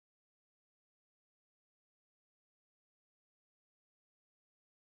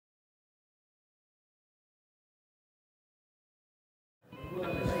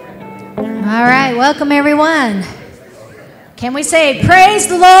All right, welcome everyone. Can we say praise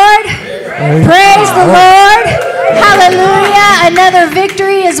the Lord? Praise the Lord. Hallelujah. Another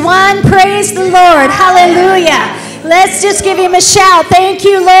victory is won. Praise the Lord. Hallelujah. Let's just give him a shout. Thank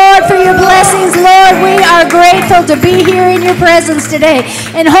you, Lord, for your blessings, Lord. We are grateful to be here in your presence today.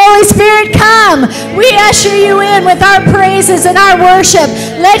 And Holy Spirit, come. We usher you in with our praises and our worship.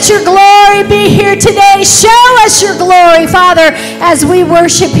 Let your glory be here today. Show us your glory, Father, as we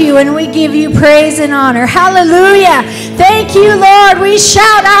worship you and we give you praise and honor. Hallelujah. Thank you, Lord. We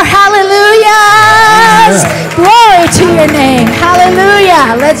shout our hallelujahs. Glory to your name.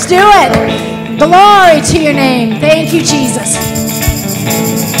 Hallelujah. Let's do it. Glory to your name. Thank you, Jesus.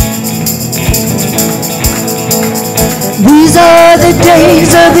 These are the days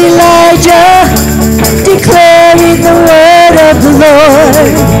of Elijah, declaring the word of the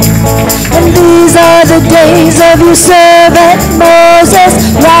Lord. And these are the days of your servant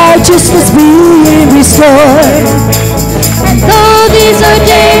Moses, righteousness being restored. And though these are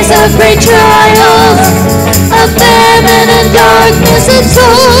days of great trials, of famine and darkness and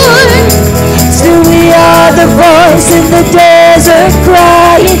sword, still we are the voice in the desert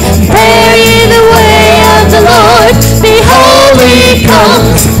crying, prepare ye the way of the Lord. Behold, he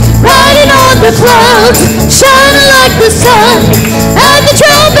comes, riding on the clouds, shining like the sun, and the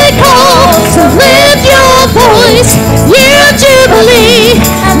trumpet calls. So lift your voice, year of Jubilee,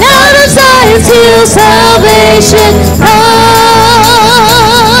 and out of Zion's hill salvation comes.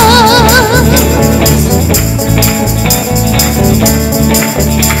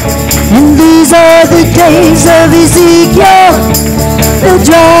 And these are the days of Ezekiel, the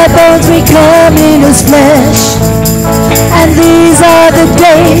dry bones becoming his flesh. And these are the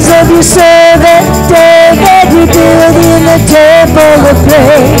days of your servant David, rebuilding the temple of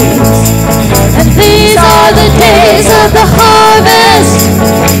praise. And these are the days of the harvest,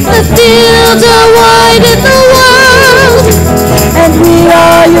 the fields are wide in the world. And we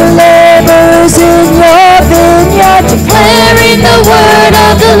are your laborers in your vineyard, declaring the word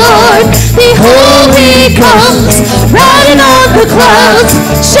of the Lord. Behold, he comes, riding on the clouds,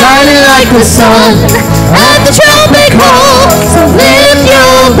 shining like the sun, and the trumpet calls. So lift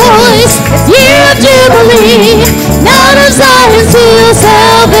your voice, year of Jubilee, and out of Zion's hill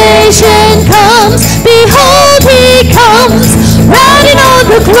salvation comes. Behold, he comes, riding on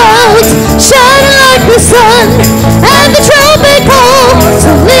the clouds, shining like the sun, and the trumpet calls.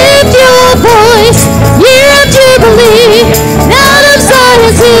 So lift your voice, year of Jubilee, and out of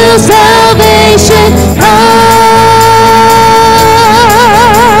Zion's hill salvation comes.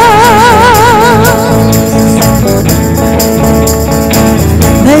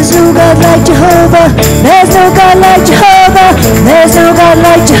 There's no God like Jehovah. There's no God like Jehovah. There's no God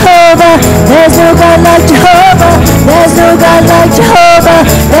like Jehovah. There's no God like Jehovah. There's no God like Jehovah.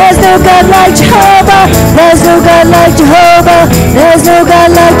 There's no God like Jehovah. There's no God like Jehovah. There's no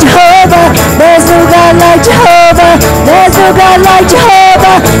God like Jehovah. There's no God like Jehovah. There's no God like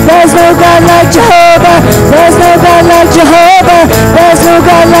Jehovah. There's no God like Jehovah. There's no God like Jehovah. There's no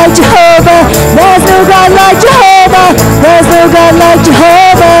God like Jehovah. There's no God like Jehovah. There's no God like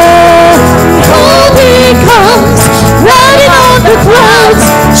Jehovah. Behold, he comes, riding on the clouds,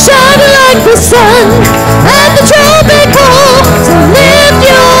 shining like the sun, and the trumpet calls. So lift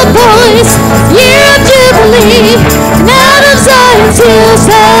your voice, year of Jubilee, and out of Zion's hill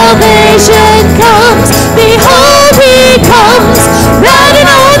salvation comes. Behold, he comes, riding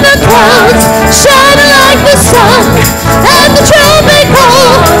on the clouds, shining like the sun, and the trumpet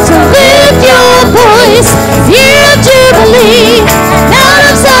calls. So lift your voice, year of Jubilee, and out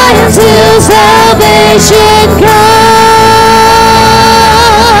of Zion's hill salvation come.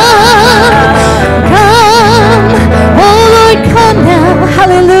 Come, oh Lord, come now.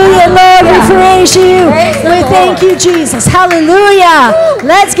 Hallelujah, Lord. We praise you. We thank you, Jesus. Hallelujah.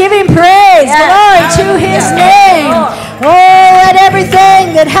 Let's give him praise. Glory to his name. Oh, let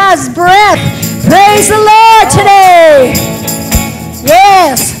everything that has breath praise the Lord today.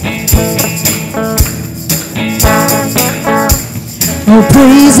 Yes. Oh,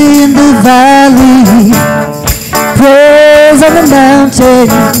 praise in the valley, praise on the mountain.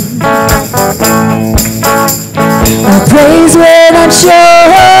 Oh, praise when I'm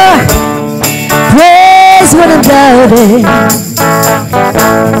sure, praise when I'm doubting.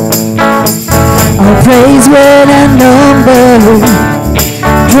 Oh, praise when I'm numbered,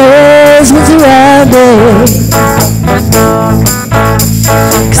 praise when surrounded.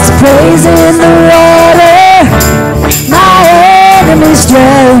 'Cause praise in the water, my enemy's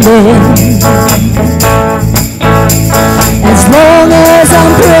drowning. As long as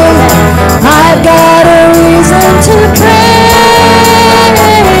I'm praying, I've got a reason to pray.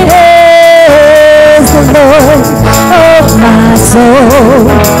 my soul.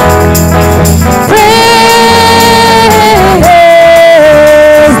 Praise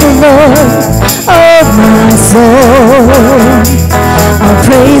the Lord, oh my soul. I'll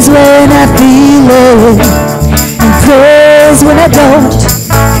praise when I feel it, and praise when I don't.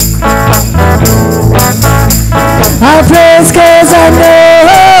 I'll praise 'cause I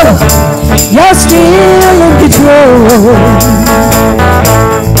know you're still in control.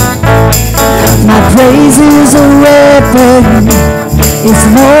 My praise is a weapon, it's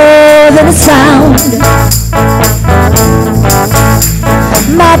more than a sound.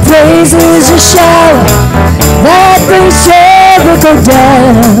 My praise is a shout that brings Jericho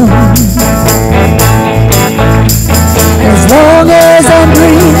down. As long as I'm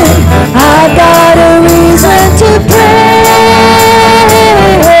breathing, I've got a reason to praise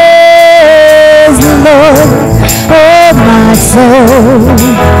the Lord, oh my soul.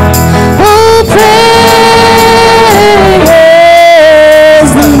 Oh, praise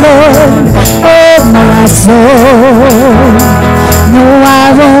the Lord, oh my soul. No, I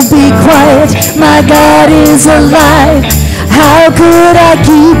won't be quiet, my God is alive. How could I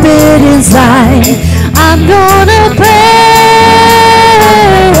keep it inside? I'm gonna praise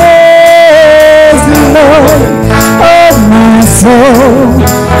the Lord, oh my soul.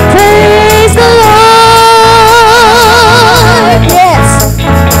 Praise the Lord, yes.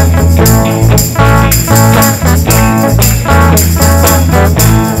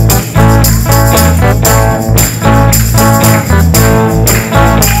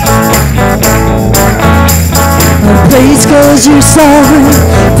 Praise 'cause you're sovereign,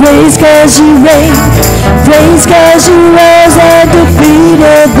 praise 'cause you reign, praise 'cause you rose and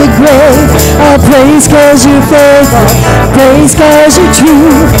defeated the grave. Oh, praise 'cause you're faithful, praise 'cause you're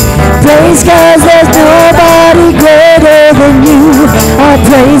true, praise 'cause there's nobody greater than you. Oh,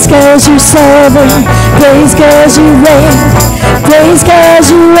 praise 'cause you're sovereign, praise 'cause you reign, praise 'cause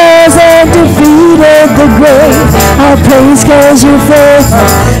you rose and defeated the grave. Oh, praise 'cause you're faithful,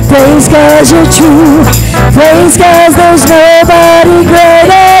 praise 'cause you're true, praise 'cause there's nobody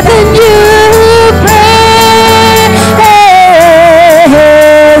greater than you.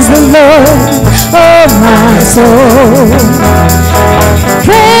 Praise the Lord, oh my soul.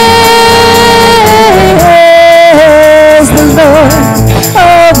 Praise the Lord,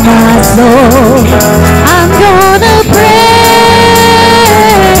 oh my soul. I'm gonna praise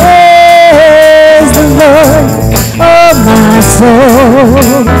the Lord, oh my soul.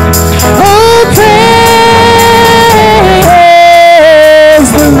 Oh, praise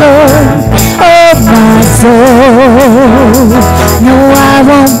the Lord, oh my soul. No, I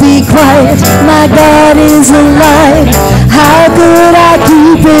won't be quiet, my God is alive. How could I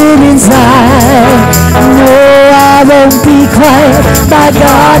keep it inside? No, I won't be quiet, my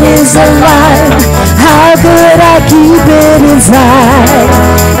God is alive. How could I keep it inside?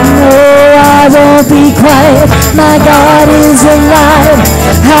 No, I won't be quiet, my God is alive.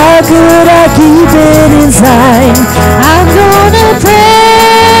 How could I keep it inside? I'm gonna praise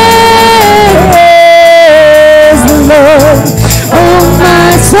the Lord, oh my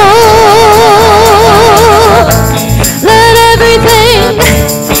soul. Let everything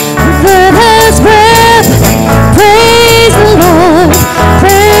that has breath praise the Lord,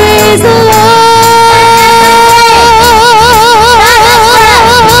 praise the Lord.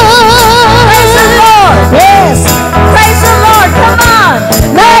 Praise the Lord, yes, praise the Lord, come on.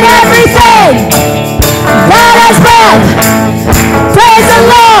 Let everything that has breath praise the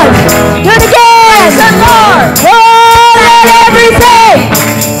Lord. Do it again. Praise the Lord. Oh, let everything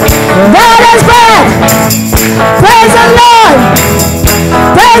that has breath praise the Lord.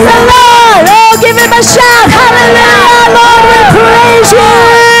 Praise the Lord. Oh, give him a shout. Hallelujah. Lord, we praise you.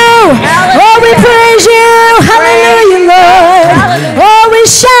 Oh, we praise you. Hallelujah, Lord. Oh, we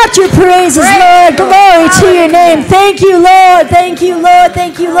shout your praises, Lord. Glory to your name. Thank you, Lord. Thank you, Lord.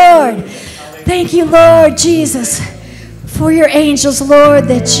 Thank you, Lord. Thank you, Lord Jesus, for your angels, Lord,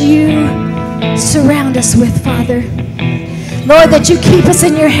 that you surround us with, Father. Lord, that you keep us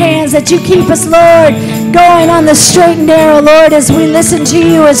in your hands, that you keep us, Lord, going on the straight and narrow, Lord, as we listen to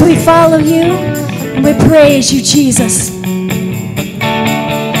you, as we follow you, and we praise you, Jesus.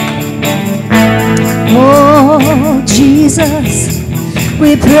 Oh, Jesus,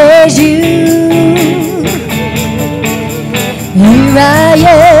 we praise you. Here I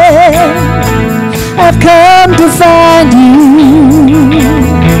am, I've come to find you.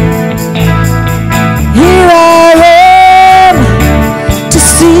 Here I am to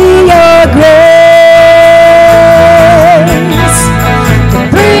see your grace, to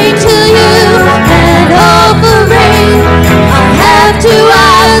bring to you an offering. I have to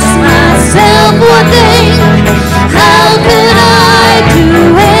ask myself one thing: how could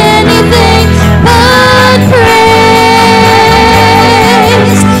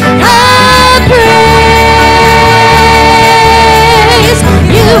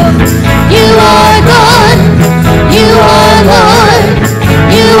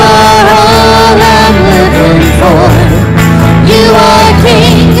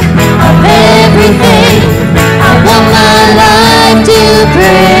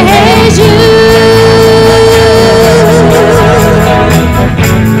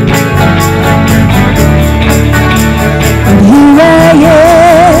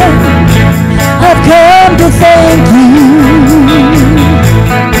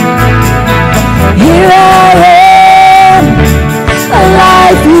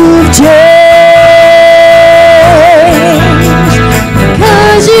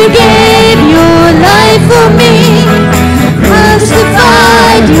gave your life for me,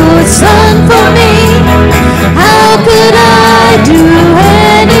 crucified your Son for me. How could I do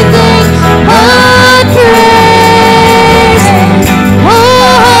anything but praise?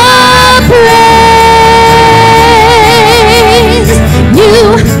 Oh, praise.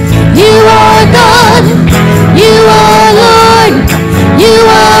 You are God, you are Lord, you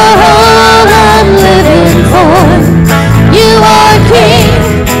are all I'm living for. You are King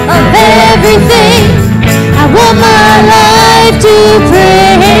of everything. I want my life to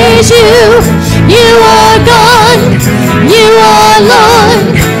praise you. You are God, you are Lord,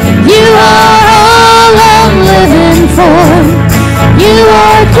 you are all I'm living for. You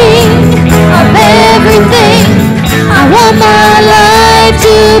are King of everything. I want my life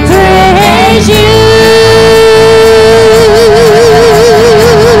to praise you.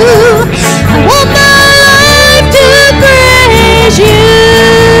 I want my life to praise you.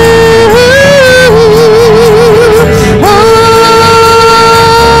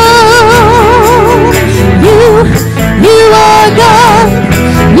 You are God,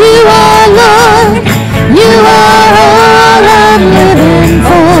 you are Lord, you are all I'm living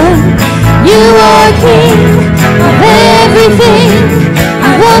for. You are King of everything.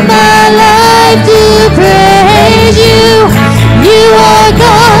 I want my life to praise you. You are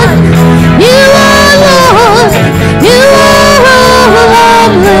God, you are Lord, you are all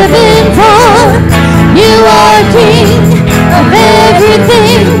I'm living for. You are King of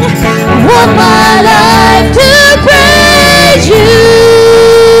everything. I want my life to praise you.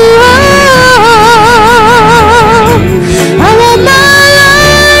 I want my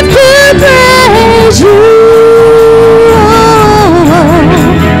life to praise you.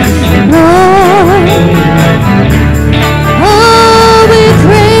 Oh, we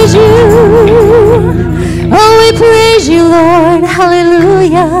praise you. Oh, we praise you, Lord.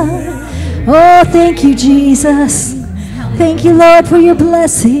 Hallelujah. Oh, thank you, Jesus. Thank you, Lord, for your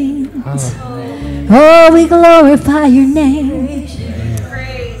blessings. Oh, we glorify your name.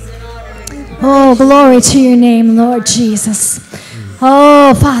 Oh, glory to your name, Lord Jesus.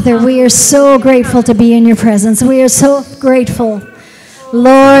 Oh, Father, we are so grateful to be in your presence. We are so grateful,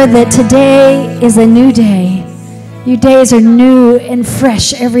 Lord, that today is a new day. Your days are new and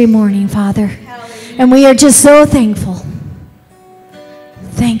fresh every morning, Father. And we are just so thankful.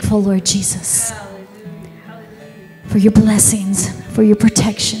 Thankful, Lord Jesus, for your blessings, for your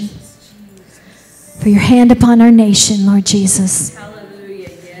protection, for your hand upon our nation, Lord Jesus.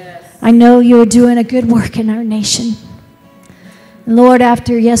 I know you are doing a good work in our nation. Lord,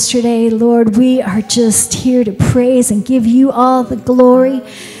 after yesterday, Lord, we are just here to praise and give you all the glory.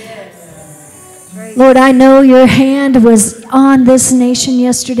 Lord, I know your hand was on this nation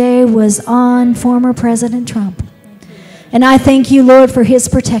yesterday, was on former President Trump. And I thank you, Lord, for his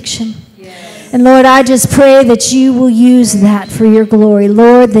protection. And Lord, I just pray that you will use that for your glory.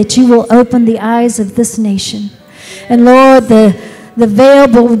 Lord, that you will open the eyes of this nation. And Lord, the veil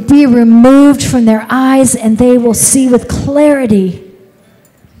will be removed from their eyes and they will see with clarity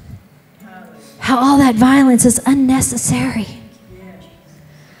how all that violence is unnecessary.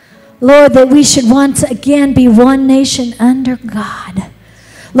 Lord, that we should once again be one nation under God.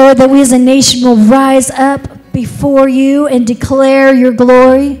 Lord, that we as a nation will rise up before you and declare your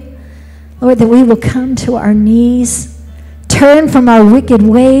glory. Lord, that we will come to our knees, turn from our wicked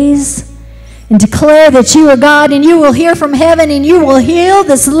ways, and declare that you are God, and you will hear from heaven, and you will heal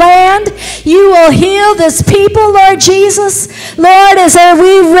this land. You will heal this people, Lord Jesus. Lord, as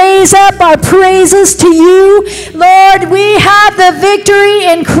we raise up our praises to you, Lord, we have the victory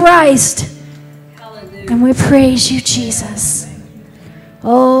in Christ. Hallelujah. And we praise you, Jesus.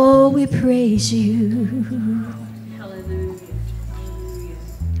 Oh, we praise you. Hallelujah.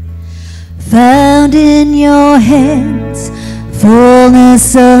 Found in your hands,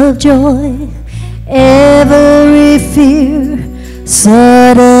 fullness of joy. Every fear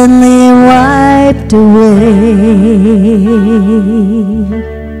suddenly wiped away.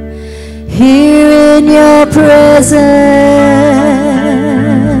 Here in your presence,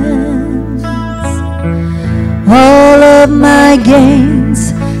 all of my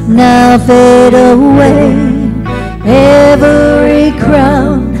gains now fade away. Every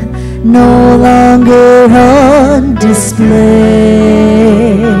crown no longer on display.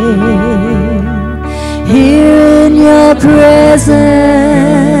 Here in your presence,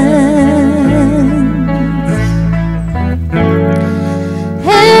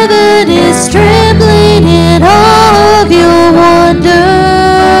 heaven is trembling in all of your wonders.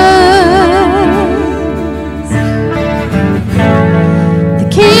 The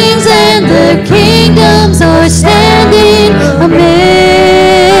kings and the kingdoms are standing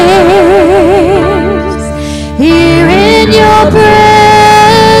amazed.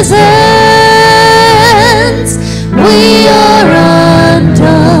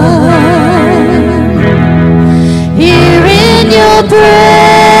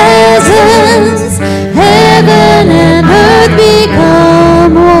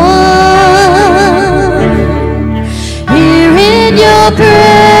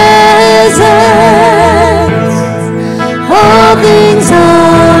 presence, all things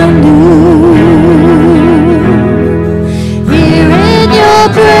are new. Here in your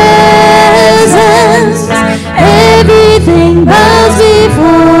presence, everything bows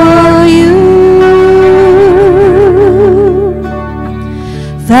before you.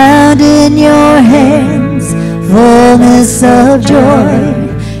 Found in your hands, fullness of joy,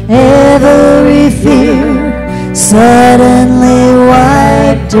 every fear suddenly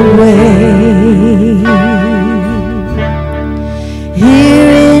wiped away.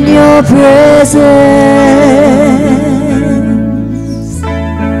 Here in your presence,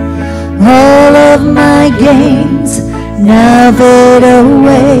 all of my gains now fade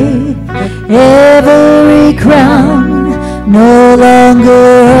away. Every crown no longer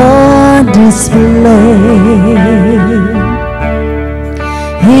on display.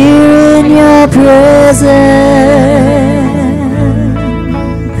 Here in your presence,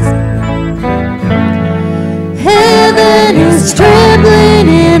 heaven is trembling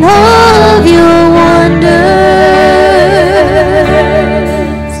in all of your wonders.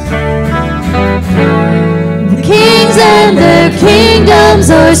 The kings and their kingdoms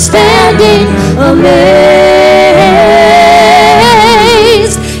are standing amazed.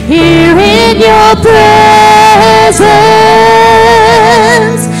 Here in your presence,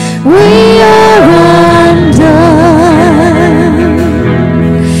 we are undone.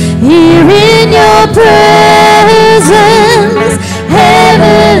 Here in your presence,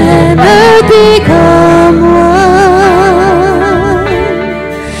 heaven and earth become one.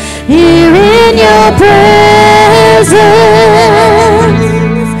 Here in your presence,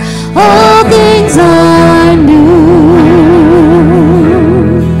 all things are new.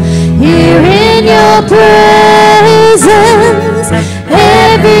 Here in your presence,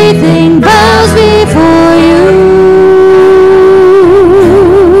 everything bows before you.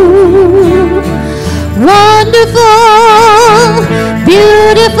 Wonderful,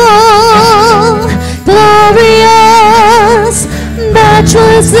 beautiful, glorious,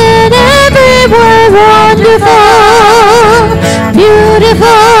 matchless in every way. Wonderful,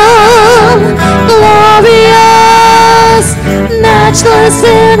 beautiful, glorious, matchless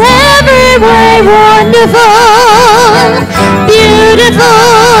in every way. Wonderful, beautiful,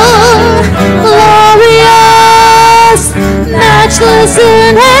 glorious, matchless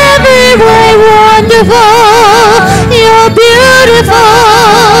in every way. Wonderful, you're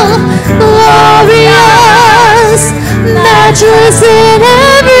beautiful, glorious, matchless in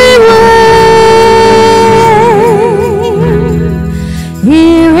every way.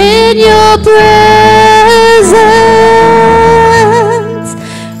 Here in your presence,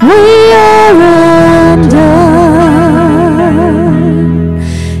 we are undone.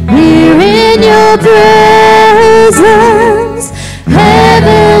 Here in your presence,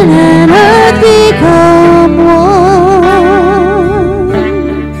 heaven and earth become one.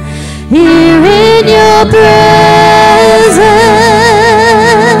 Here in your presence,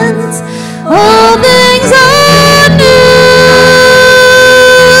 all things are new.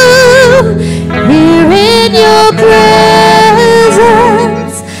 Here in your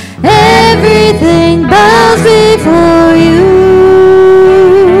presence, everything bows before you.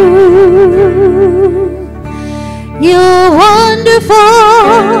 You're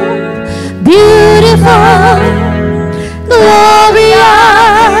wonderful, beautiful,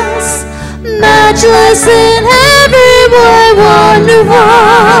 glorious, matchless in every way.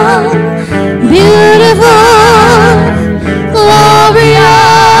 Wonderful, beautiful,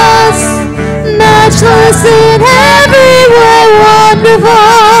 glorious, matchless in every way.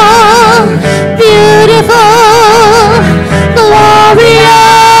 Wonderful, beautiful,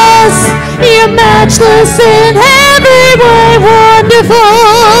 glorious, you're matchless in every way.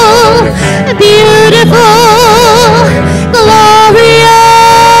 Wonderful, beautiful,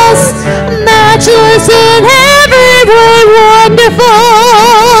 glorious, matchless in every way.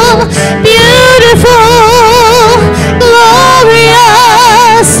 Wonderful, beautiful,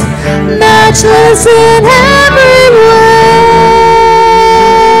 glorious, matchless in every way.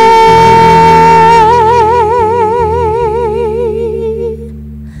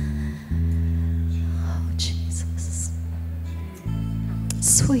 Oh, Jesus.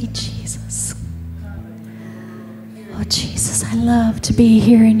 Sweet Jesus. Oh, Jesus, I love to be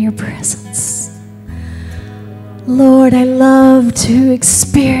here in your presence. Lord, I love to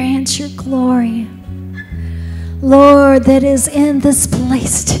experience your glory. Lord, that is in this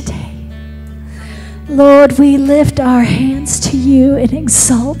place today. Lord, we lift our hands to you and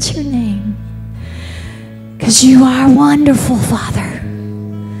exalt your name because you are wonderful, Father.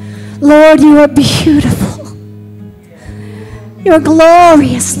 Lord, you are beautiful. You're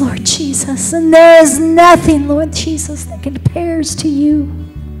glorious, Lord Jesus, and there is nothing, Lord Jesus, that compares to you.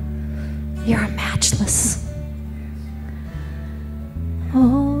 You're matchless.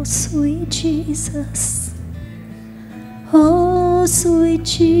 Oh, sweet Jesus. Oh, sweet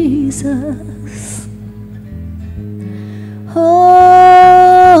Jesus.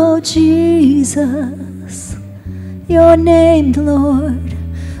 Oh, Jesus. Your name, Lord,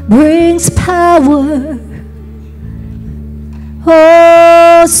 brings power.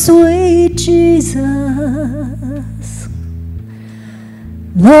 Oh, sweet Jesus.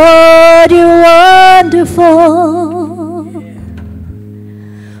 Lord, you're wonderful.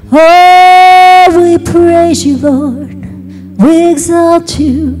 Oh, we praise you, Lord. We exalt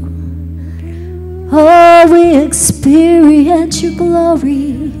you. Oh, we experience your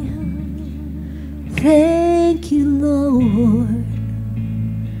glory. Thank you, Lord.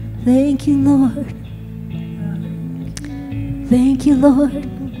 Thank you, Lord. Thank you, Lord.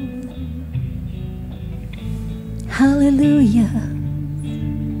 Hallelujah.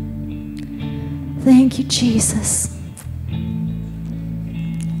 Thank you, Jesus.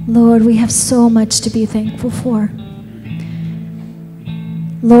 Lord, we have so much to be thankful for.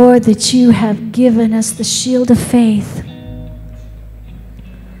 Lord, that you have given us the shield of faith,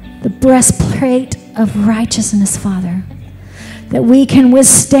 the breastplate of righteousness, Father, that we can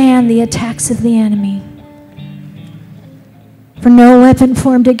withstand the attacks of the enemy. For no weapon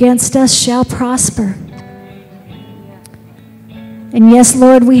formed against us shall prosper. And yes,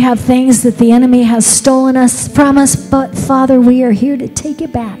 Lord, we have things that the enemy has stolen from us, but Father, we are here to take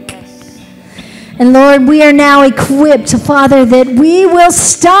it back. And Lord, we are now equipped, Father, that we will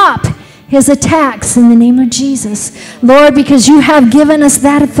stop his attacks in the name of Jesus. Lord, because you have given us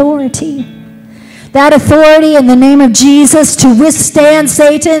that authority. That authority in the name of Jesus to withstand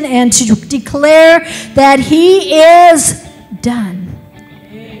Satan and to declare that he is done.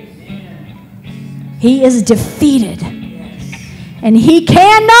 He is defeated. And he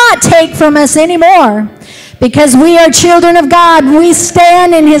cannot take from us anymore. Because we are children of God, we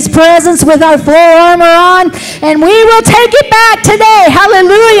stand in his presence with our full armor on, and we will take it back today.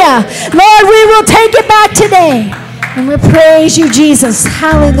 Hallelujah. Lord, we will take it back today. And we praise you, Jesus.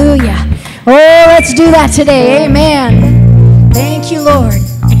 Hallelujah. Oh, let's do that today. Amen. Thank you, Lord. He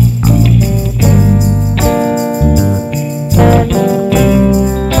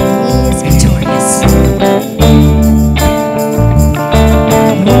is victorious.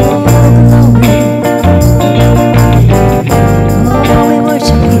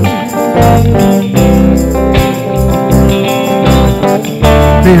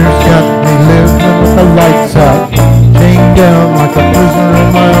 Fear's got me living with the lights out, chained down like a prisoner in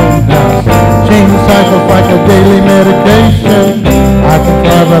my own house. Chain cycles like a daily medication. I can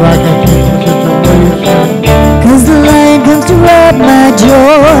try, but I can keep the situation. Cause the lion comes to rob my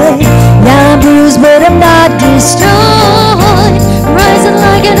joy. Now I'm bruised, but I'm not destroyed. I'm rising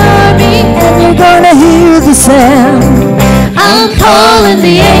like an army, and you're gonna hear the sound. I'm calling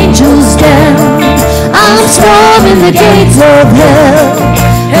the angels down. I'm storming the gates of hell.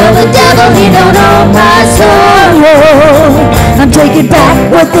 Hell, the devil, he don't own my sorrow. I'm taking back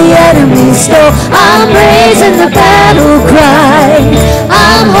what the enemy stole. I'm raising the battle cry.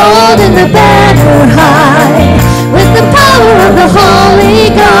 I'm holding the banner high. With the power of the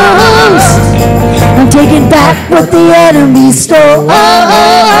Holy Ghost, I'm taking back what the enemy stole. Oh,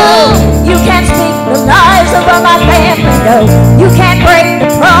 oh, oh. You can't speak the lies over my family, no. You can't break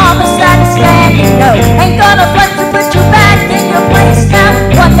the promise that is standing, no. Ain't gonna fight to put you back in your place now.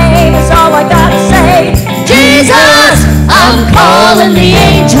 One name is all I gotta say. Jesus, I'm calling the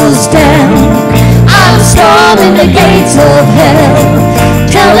angels down. I'm storming the gates of hell.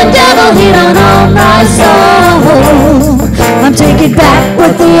 Tell the devil he don't own my soul. I'm taking back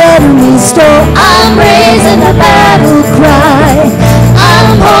what the enemy stole. I'm raising the battle cry.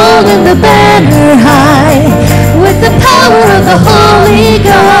 I'm holding the banner high. With the power of the Holy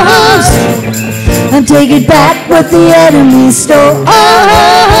Ghost, I'm taking back what the enemy stole. Oh,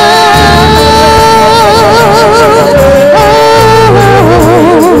 oh, oh.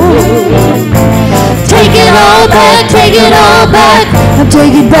 Take it all back, take it all back. I'm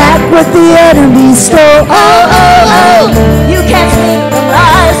taking back what the enemy stole. Oh, oh, oh. You can't speak the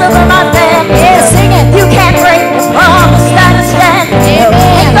lies over my family. Yeah, sing it. You can't break the promise that is standing.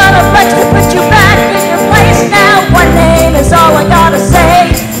 Ain't gonna flex to put you back in your place now. One name is all I gotta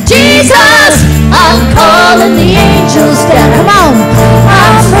say. Jesus, I'm calling the angels down. Come on.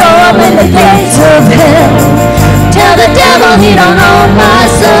 I'm storming the gates of hell. Tell the devil he don't own my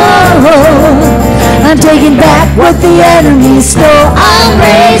soul. I'm taking back what the enemy stole. I'm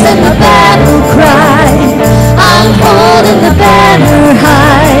raising the battle cry. I'm I'm holding the banner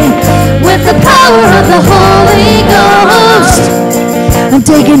high with the power of the Holy Ghost. I'm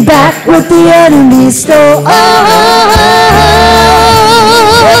taking back what the enemy stole.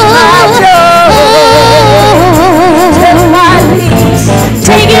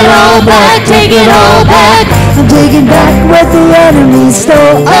 Take it all back, take it all back. I'm taking back what the enemy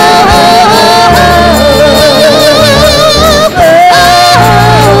stole. Come on.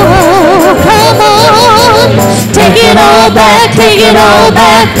 Take it all back, take it all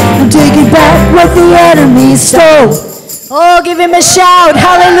back. I'm taking back what the enemy stole. Oh, give him a shout.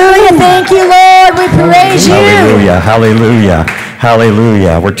 Hallelujah. Thank you, Lord. We praise you. Hallelujah, hallelujah,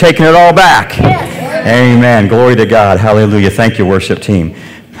 hallelujah. We're taking it all back. Yes. Amen. Glory to God. Hallelujah. Thank you, worship team.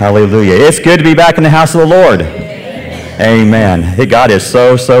 Hallelujah. It's good to be back in the house of the Lord. Amen. Hey, God is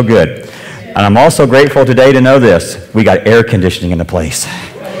so, so good. And I'm also grateful today to know this. We got air conditioning in the place.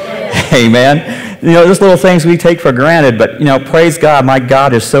 Amen. You know, those little things we take for granted, but, you know, praise God. My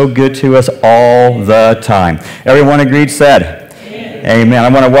God is so good to us all the time. Everyone agreed, said. Amen. I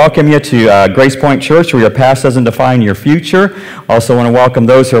want to welcome you to GracePointe Church, where your past doesn't define your future. Also want to welcome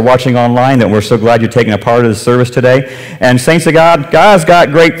those who are watching online, that we're so glad you're taking a part of the service today. And saints of God, God's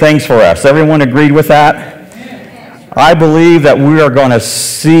got great things for us. Everyone agreed with that? I believe that we are going to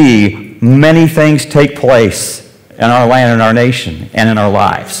see many things take place in our land, in our nation, and in our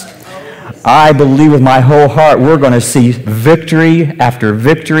lives. I believe with my whole heart we're going to see victory after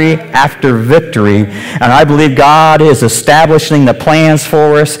victory after victory. And I believe God is establishing the plans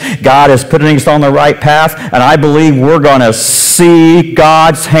for us. God is putting us on the right path. And I believe we're going to see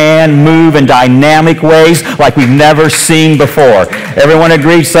God's hand move in dynamic ways like we've never seen before. Everyone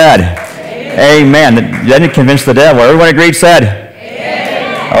agreed, said. Amen. That didn't convince the devil. Everyone agreed, said.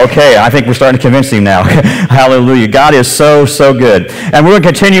 Okay, I think we're starting to convince him now. Hallelujah. God is so, so good. And we're going to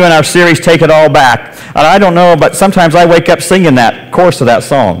continue in our series, Take It All Back. And I don't know, but sometimes I wake up singing that chorus of that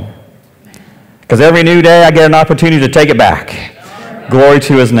song. Because every new day I get an opportunity to take it back. Glory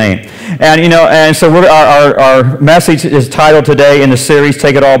to his name. And, you know, and so our message is titled today in the series,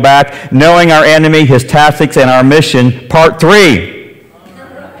 Take It All Back, Knowing Our Enemy, His Tactics, and Our Mission, Part 3.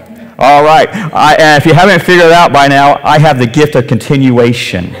 All right. And if you haven't figured it out by now, I have the gift of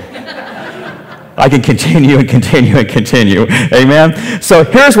continuation. I can continue and continue and continue. Amen? So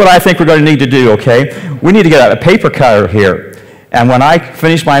here's what I think we're going to need to do, okay? We need to get a paper cutter here. And when I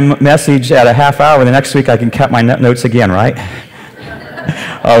finish my message at a half hour, the next week I can cut my notes again, right?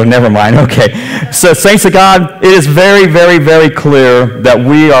 Oh, never mind. Okay. So, saints of God, it is very, very, very clear that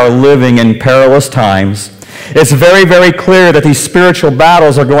we are living in perilous times. It's very, very clear that these spiritual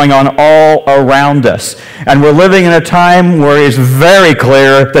battles are going on all around us. And we're living in a time where it's very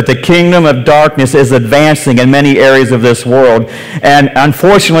clear that the kingdom of darkness is advancing in many areas of this world. And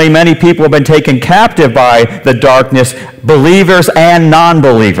unfortunately, many people have been taken captive by the darkness, believers and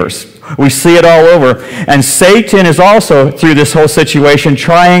non-believers. We see it all over. And Satan is also, through this whole situation,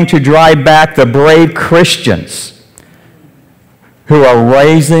 trying to drive back the brave Christians who are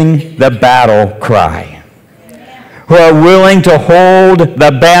raising the battle cry, who are willing to hold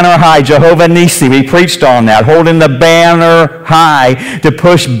the banner high. Jehovah Nissi, we preached on that, holding the banner high to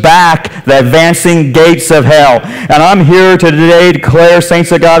push back the advancing gates of hell. And I'm here to today declare,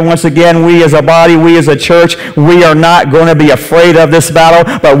 saints of God, once again, we as a body, we as a church, we are not going to be afraid of this battle,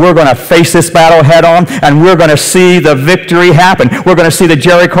 but we're going to face this battle head on, and we're going to see the victory happen. We're going to see the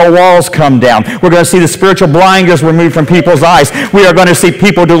Jericho walls come down. We're going to see the spiritual blinders removed from people's eyes. We are going to see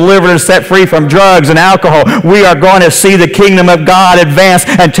people delivered and set free from drugs and alcohol. We are going to see the kingdom of God advance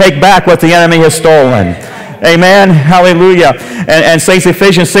and take back what the enemy has stolen. Amen. Hallelujah. And saints,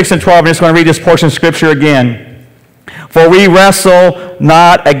 Ephesians 6 and 12, I'm just going to read this portion of Scripture again. For we wrestle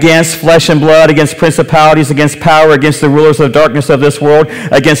not against flesh and blood, against principalities, against power, against the rulers of darkness of this world,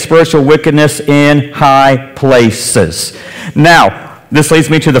 against spiritual wickedness in high places. Now, this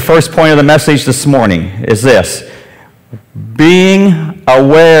leads me to the first point of the message this morning, is this. Being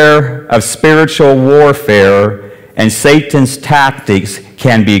aware of spiritual warfare and Satan's tactics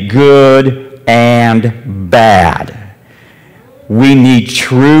can be good and bad. We need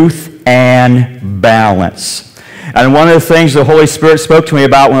truth and balance. And one of the things the Holy Spirit spoke to me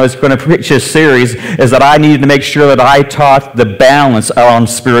about when I was going to preach this series is that I needed to make sure that I taught the balance on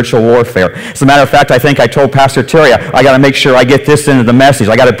spiritual warfare. As a matter of fact, I think I told Pastor Terry, I got to make sure I get this into the message.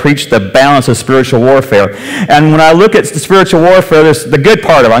 I got to preach the balance of spiritual warfare. And when I look at the spiritual warfare, there's the good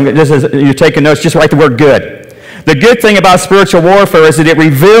part of it. You're taking notes, just write the word good. The good thing about spiritual warfare is that it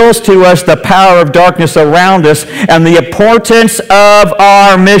reveals to us the power of darkness around us and the importance of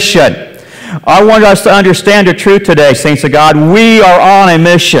our mission. I want us to understand the truth today, saints of God. We are on a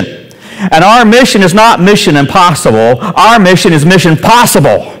mission. And our mission is not mission impossible. Our mission is mission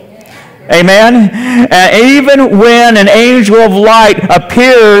possible. Amen? And even when an angel of light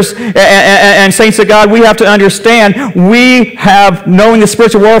appears, and saints of God, we have to understand, we have, knowing the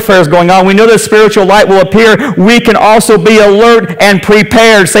spiritual warfare is going on, we know that spiritual light will appear, we can also be alert and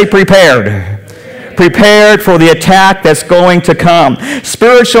prepared. Say prepared. Prepared for the attack that's going to come.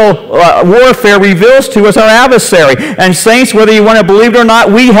 Spiritual warfare reveals to us our adversary. And saints, whether you want to believe it or not,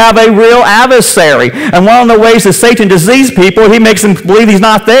 we have a real adversary. And one of the ways that Satan deceives people, he makes them believe he's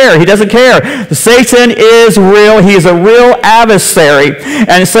not there. He doesn't care. Satan is real. He is a real adversary.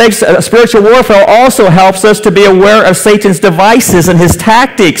 And spiritual warfare also helps us to be aware of Satan's devices and his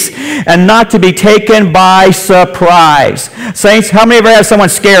tactics and not to be taken by surprise. Saints, how many of you had someone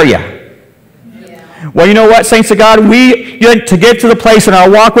scare you? Well, you know what, saints of God? We need to get to the place in our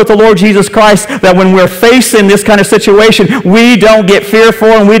walk with the Lord Jesus Christ that when we're facing this kind of situation, we don't get fearful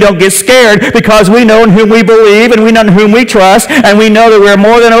and we don't get scared because we know in whom we believe and we know in whom we trust and we know that we're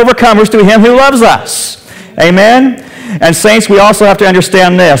more than overcomers to Him who loves us. Amen? And saints, we also have to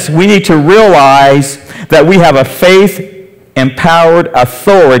understand this. We need to realize that we have a faith-empowered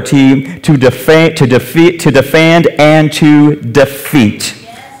authority to defend and to defeat.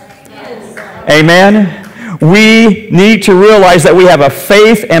 Amen? We need to realize that we have a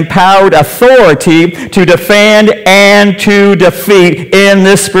faith-empowered authority to defend and to defeat in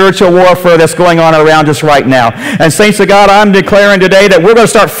this spiritual warfare that's going on around us right now. And saints of God, I'm declaring today that we're going to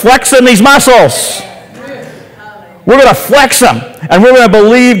start flexing these muscles. We're going to flex them. And we're going to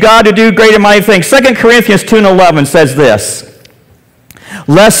believe God to do great and mighty things. 2 Corinthians 2:11 says this,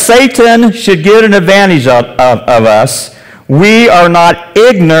 lest Satan should get an advantage of us, we are not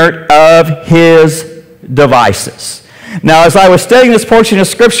ignorant of his devices. Now, as I was studying this portion of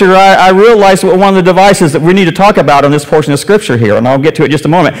Scripture, I realized what one of the devices that we need to talk about on this portion of Scripture here, and I'll get to it in just a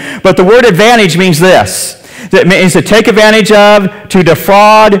moment. But the word advantage means this. It means to take advantage of, to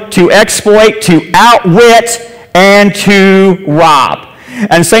defraud, to exploit, to outwit, and to rob.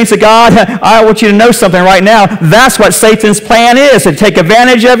 And saints of God, I want you to know something right now. That's what Satan's plan is, to take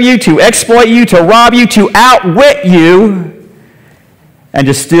advantage of you, to exploit you, to rob you, to outwit you, and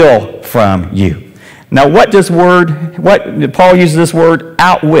to steal from you. Now, what Paul uses this word,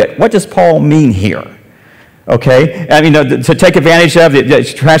 outwit. What does Paul mean here? Okay? I mean, to take advantage of,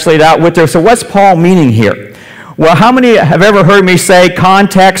 it's translated outwit there. So what's Paul meaning here? Well, how many have ever heard me say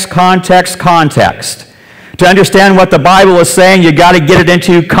context, context, context? To understand what the Bible is saying, you got to get it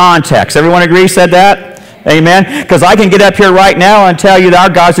into context. Everyone agree, said that? Amen? Because I can get up here right now and tell you that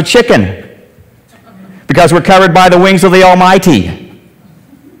our God's a chicken. Because we're covered by the wings of the Almighty.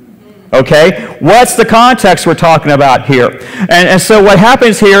 Okay? What's the context we're talking about here? And so what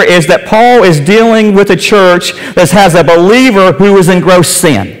happens here is that Paul is dealing with a church that has a believer who is in gross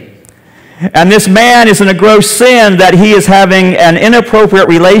sin. And this man is in a gross sin that he is having an inappropriate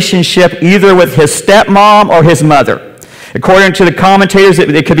relationship either with his stepmom or his mother. According to the commentators,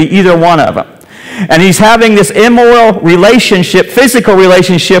 it could be either one of them. And he's having this immoral relationship, physical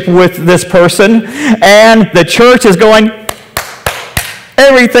relationship with this person, and the church is going,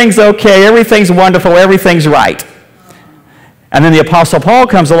 everything's okay, everything's wonderful, everything's right. And then the Apostle Paul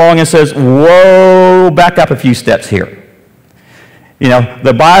comes along and says, whoa, back up a few steps here. You know,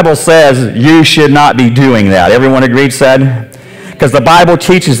 the Bible says you should not be doing that. Everyone agreed, said? Because the Bible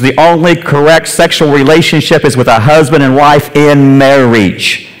teaches the only correct sexual relationship is with a husband and wife in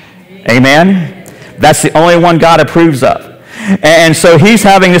marriage. Amen? That's the only one God approves of. And so he's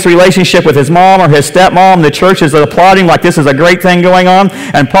having this relationship with his mom or his stepmom. The church is applauding like this is a great thing going on.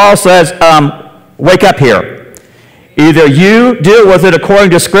 And Paul says, wake up here. Either you deal with it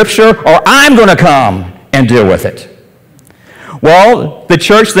according to Scripture or I'm going to come and deal with it. Well, the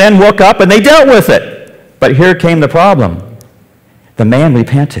church then woke up and they dealt with it. But here came the problem. The man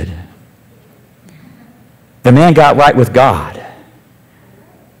repented. The man got right with God.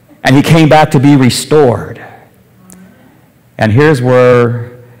 And he came back to be restored. And here's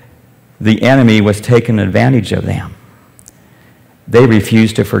where the enemy was taking advantage of them. They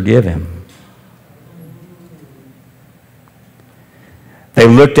refused to forgive him. They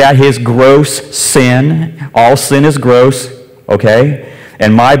looked at his gross sin. All sin is gross, okay?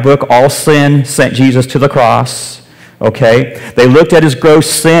 In my book, all sin sent Jesus to the cross, okay? They looked at his gross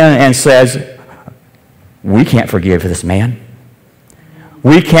sin and says, we can't forgive this man.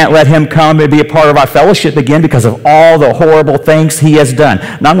 We can't let him come and be a part of our fellowship again because of all the horrible things he has done.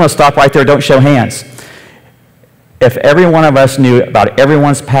 Now, I'm going to stop right there. Don't show hands. If every one of us knew about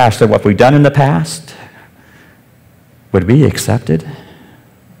everyone's past and what we've done in the past, would we be accepted?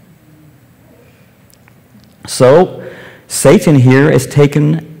 So, Satan here is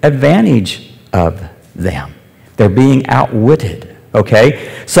taking advantage of them. They're being outwitted,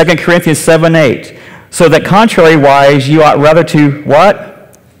 okay? 2 Corinthians 7:8. So that contrariwise, you ought rather to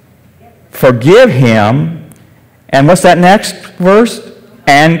what? Forgive him. And what's that next verse?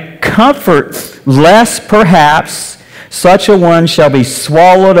 And comfort, lest perhaps such a one shall be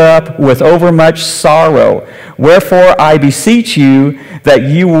swallowed up with overmuch sorrow. Wherefore I beseech you that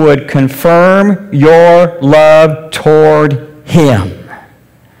you would confirm your love toward him.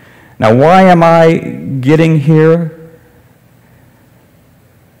 Now, why am I getting here?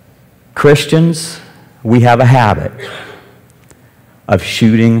 Christians, we have a habit of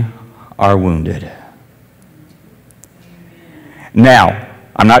shooting our wounded. Now,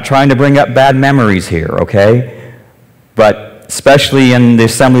 I'm not trying to bring up bad memories here, okay? But especially in the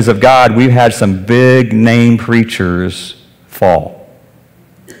assemblies of God, we've had some big name preachers fall.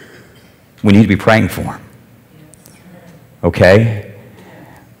 We need to be praying for them. Okay?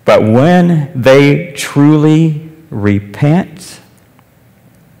 But when they truly repent,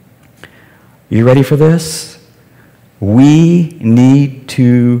 you ready for this? We need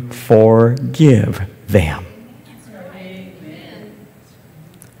to forgive them.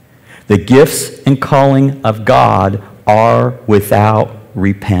 The gifts and calling of God are without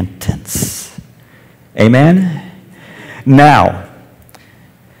repentance. Amen? Now,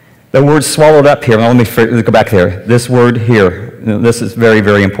 the word swallowed up here, let me go back there. This word here, this is very,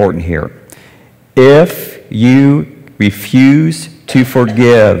 very important here. If you refuse to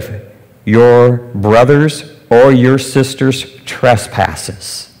forgive your brothers or your sisters'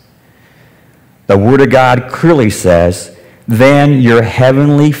 trespasses, the Word of God clearly says, then your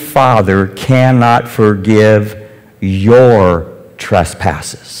heavenly Father cannot forgive your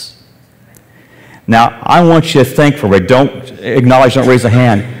trespasses. Now, I want you to think for a minute. Don't acknowledge, don't raise a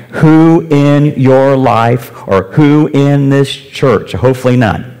hand. Who in your life or who in this church, hopefully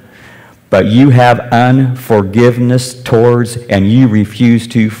none, but you have unforgiveness towards and you refuse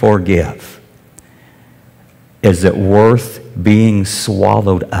to forgive? Is it worth being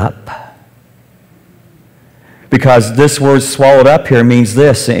swallowed up? Because this word swallowed up here means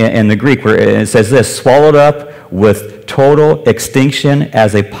this in the Greek, where it says this, swallowed up with total extinction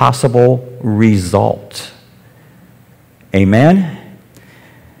as a possible result. Amen?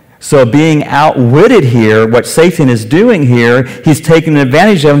 So being outwitted here, what Satan is doing here, he's taking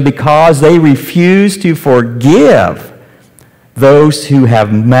advantage of them because they refuse to forgive those who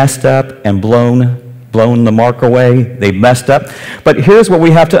have messed up and blown the mark away. They've messed up. But here's what we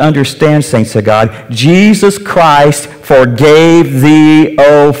have to understand, saints of God. Jesus Christ forgave the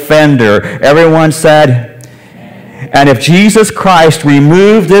offender. Everyone said, and if Jesus Christ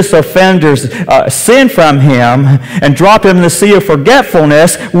removed this offender's sin from him and dropped him in the sea of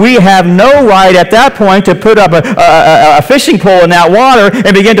forgetfulness, we have no right at that point to put up a fishing pole in that water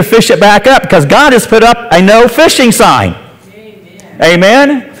and begin to fish it back up, because God has put up a no fishing sign. Amen?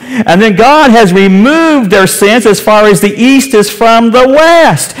 Amen? And then God has removed their sins as far as the east is from the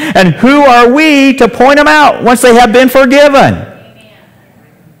west. And who are we to point them out once they have been forgiven?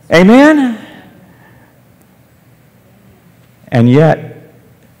 Amen? Amen? And yet,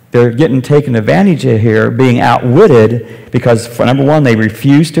 they're getting taken advantage of here, being outwitted, because, for number one, they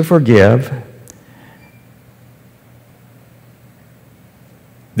refuse to forgive.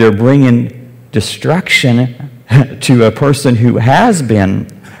 They're bringing destruction to a person who has been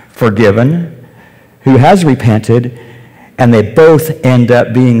forgiven, who has repented, and they both end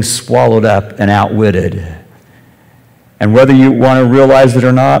up being swallowed up and outwitted. And whether you want to realize it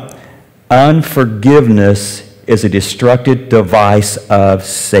or not, unforgiveness is a destructive device of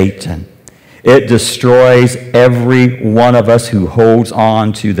Satan. It destroys every one of us who holds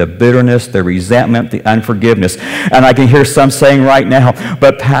on to the bitterness, the resentment, the unforgiveness. And I can hear some saying right now,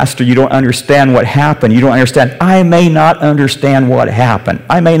 but Pastor, you don't understand what happened. You don't understand. I may not understand what happened.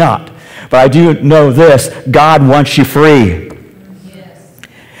 I may not. But I do know this. God wants you free. Yes.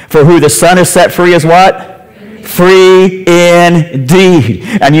 For who the Son has set free is what? Free indeed.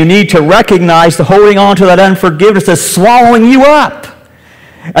 And you need to recognize the holding on to that unforgiveness is swallowing you up.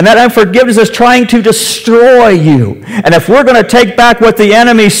 And that unforgiveness is trying to destroy you. And if we're going to take back what the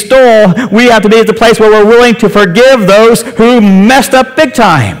enemy stole, we have to be at the place where we're willing to forgive those who messed up big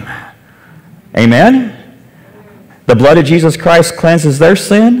time. Amen? The blood of Jesus Christ cleanses their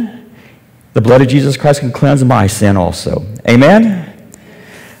sin. The blood of Jesus Christ can cleanse my sin also. Amen?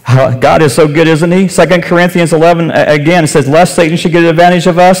 God is so good, isn't he? 2 Corinthians 11, again, says, lest Satan should get advantage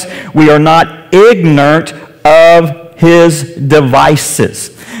of us, we are not ignorant of his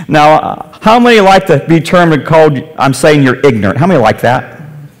devices. Now, how many like to be termed and called, I'm saying you're ignorant? How many like that?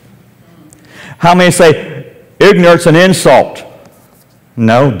 How many say, Ignorant's an insult.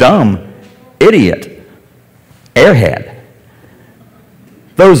 No, dumb, idiot, airhead.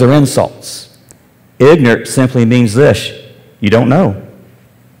 Those are insults. Ignorant simply means this: you don't know.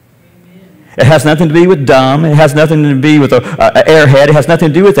 It has nothing to do with dumb. It has nothing to do with an airhead. It has nothing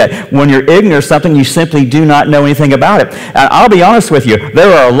to do with that. When you're ignorant of something, you simply do not know anything about it. And I'll be honest with you,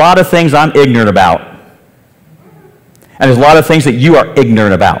 there are a lot of things I'm ignorant about. And there's a lot of things that you are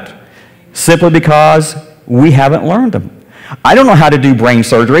ignorant about, simply because we haven't learned them. I don't know how to do brain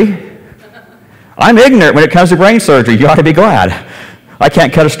surgery. I'm ignorant when it comes to brain surgery. You ought to be glad. I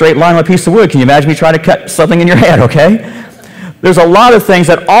can't cut a straight line on a piece of wood. Can you imagine me trying to cut something in your head, okay? There's a lot of things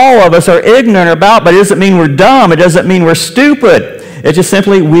that all of us are ignorant about, but it doesn't mean we're dumb. It doesn't mean we're stupid. It's just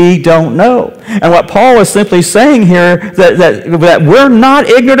simply we don't know. And what Paul is simply saying here, that we're not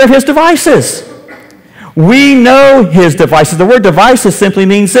ignorant of his devices. We know his devices. The word devices simply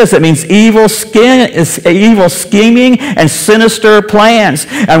means this. It means evil scheming and sinister plans.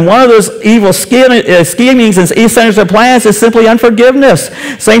 And one of those evil schemings and sinister plans is simply unforgiveness.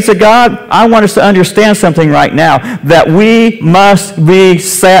 Saints of God, I want us to understand something right now, that we must be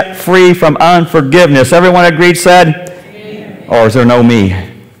set free from unforgiveness. Everyone agreed, said? Amen. Or is there no me?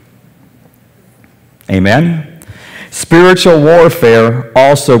 Amen? Spiritual warfare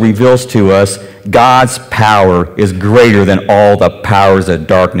also reveals to us God's power is greater than all the powers of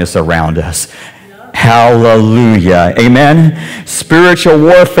darkness around us. Hallelujah. Amen. Spiritual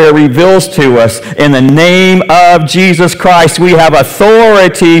warfare reveals to us, in the name of Jesus Christ, we have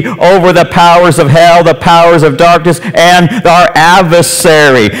authority over the powers of hell, the powers of darkness, and our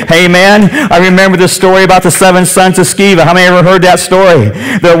adversary. Amen. I remember the story about the 7 sons of Sceva. How many ever heard that story?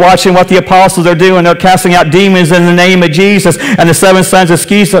 They're watching what the apostles are doing. They're casting out demons in the name of Jesus. And the 7 sons of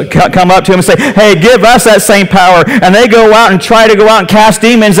Sceva come up to him and say, hey, give us that same power. And they go out and try to go out and cast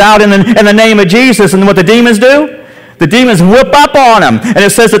demons out in the name of Jesus. And what the demons do? The demons whoop up on them. And it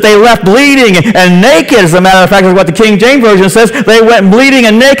says that they left bleeding and naked. As a matter of fact, is what the King James Version says. They went bleeding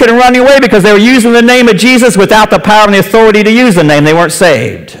and naked and running away because they were using the name of Jesus without the power and the authority to use the name. They weren't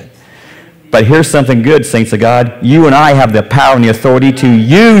saved. But here's something good, saints of God. You and I have the power and the authority to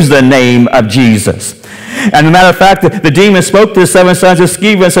use the name of Jesus. And as a matter of fact, the demon spoke to the 7 sons of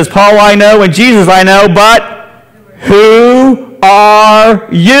Sceva and says, Paul I know and Jesus I know, but who are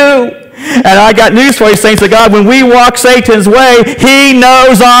you? And I got news for you, saints of God. When we walk Satan's way, he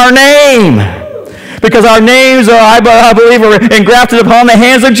knows our name. Because our names are, I believe, are engrafted upon the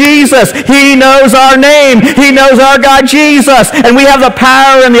hands of Jesus. He knows our name. He knows our God Jesus. And we have the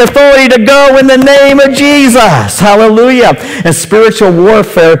power and the authority to go in the name of Jesus. Hallelujah. And spiritual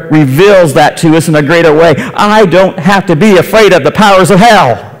warfare reveals that to us in a greater way. I don't have to be afraid of the powers of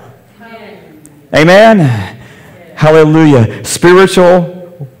hell. Amen. Hallelujah. Spiritual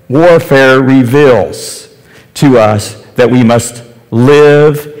warfare reveals to us that we must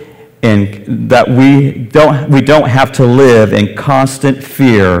live in, that we don't have to live in constant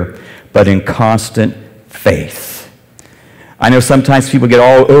fear, but in constant faith. I know sometimes people get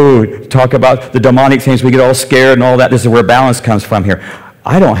all, talk about the demonic things, we get all scared and all that. This is where balance comes from here.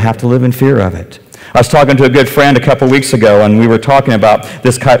 I don't have to live in fear of it. I was talking to a good friend a couple weeks ago, and we were talking about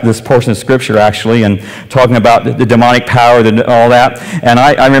this portion of Scripture, actually, and talking about the demonic power and all that. And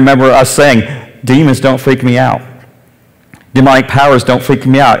I remember us saying, demons don't freak me out. Demonic powers don't freak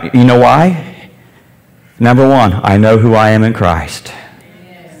me out. You know why? Number one, I know who I am in Christ.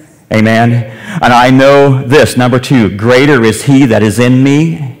 Yes. Amen? And I know this. Number two, greater is he that is in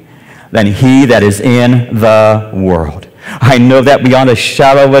me than he that is in the world. I know that beyond a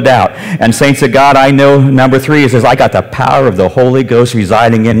shadow of a doubt. And saints of God, I know, number three, it says, I got the power of the Holy Ghost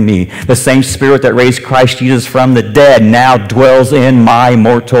residing in me. The same Spirit that raised Christ Jesus from the dead now dwells in my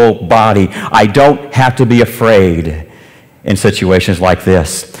mortal body. I don't have to be afraid in situations like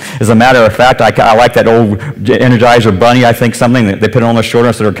this. As a matter of fact, I like that old Energizer bunny, I think, something that they put on their shoulder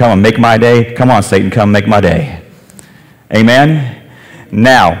and said, come on, make my day. Come on, Satan, come make my day. Amen?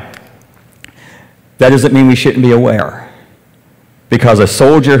 Now, that doesn't mean we shouldn't be aware. Because a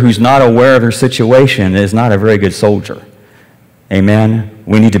soldier who's not aware of their situation is not a very good soldier. Amen?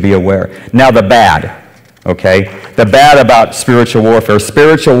 We need to be aware. Now the bad, okay? The bad about spiritual warfare.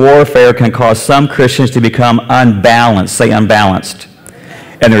 Spiritual warfare can cause some Christians to become unbalanced, say unbalanced,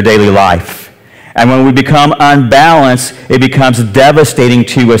 in their daily life. And when we become unbalanced, it becomes devastating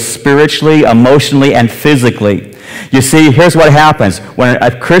to us spiritually, emotionally, and physically. You see, here's what happens. When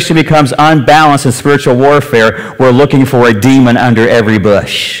a Christian becomes unbalanced in spiritual warfare, we're looking for a demon under every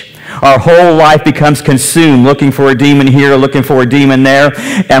bush. Our whole life becomes consumed, looking for a demon here, looking for a demon there.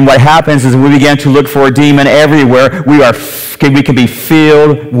 And what happens is when we begin to look for a demon everywhere, we can be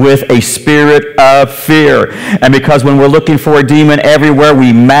filled with a spirit of fear. And because when we're looking for a demon everywhere,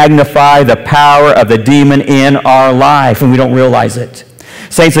 we magnify the power of the demon in our life, and we don't realize it.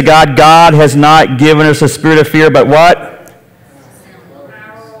 Saints of God, God has not given us a spirit of fear, but what?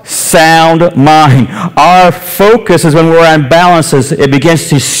 Sound mind. Our focus is when we're unbalanced, it begins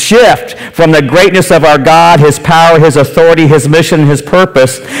to shift from the greatness of our God, His power, His authority, His mission, His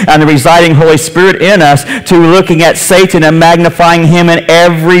purpose, and the residing Holy Spirit in us, to looking at Satan and magnifying him in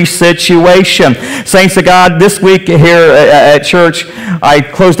every situation. Saints of God, this week here at church, I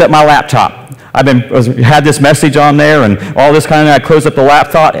closed up my laptop. Had this message on there and all this kind of thing. I closed up the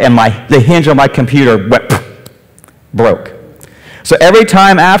laptop and the hinge on my computer broke. So every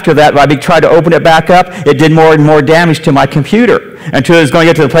time after that, I tried to open it back up, it did more and more damage to my computer until it was going to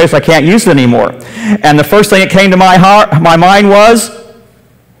get to the place I can't use it anymore. And the first thing that came to my mind was,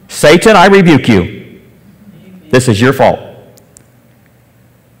 Satan, I rebuke you. This is your fault.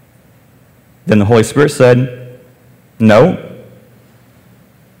 Then the Holy Spirit said, no,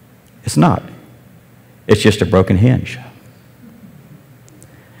 it's not. It's just a broken hinge.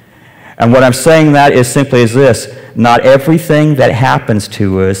 And what I'm saying that is simply is this: not everything that happens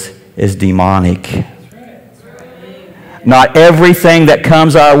to us is demonic. Not everything that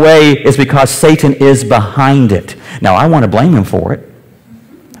comes our way is because Satan is behind it. Now, I want to blame him for it,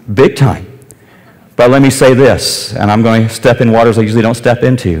 big time. But let me say this, and I'm going to step in waters I usually don't step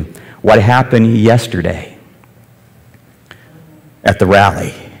into. What happened yesterday at the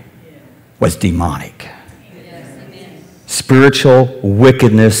rally was demonic. Spiritual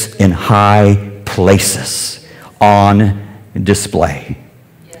wickedness in high places on display.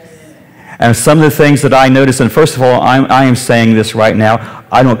 And some of the things that I noticed, and first of all, I am saying this right now,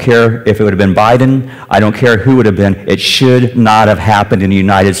 I don't care if it would have been Biden, I don't care who it would have been, it should not have happened in the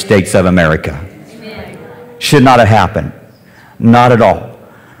United States of America. Amen. Should not have happened. Not at all.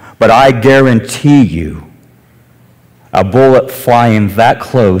 But I guarantee you, a bullet flying that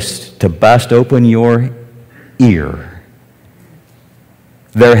close to bust open your ear,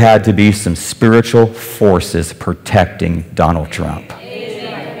 there had to be some spiritual forces protecting Donald Trump.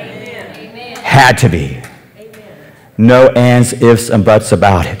 Amen. Had to be. Amen. No ands, ifs, and buts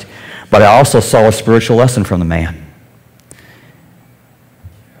about it. But I also saw a spiritual lesson from the man.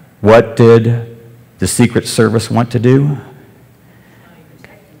 What did the Secret Service want to do?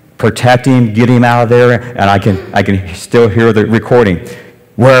 Protect him, get him out of there, and I can still hear the recording.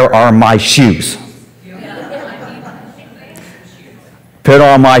 Where are my shoes? Put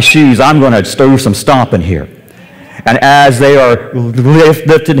on my shoes. I'm going to do some stomping here. And as they are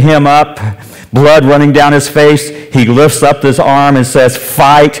lifting him up, blood running down his face, he lifts up his arm and says,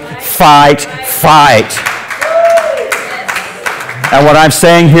 fight, fight, fight. And what I'm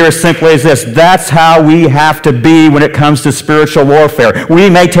saying here simply is this: that's how we have to be when it comes to spiritual warfare.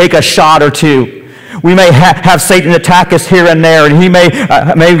 We may take a shot or two. We may have Satan attack us here and there, and he may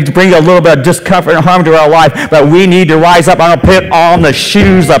bring a little bit of discomfort and harm to our life, but we need to rise up. I'm going to put on the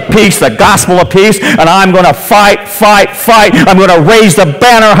shoes of peace, the gospel of peace, and I'm going to fight, fight, fight. I'm going to raise the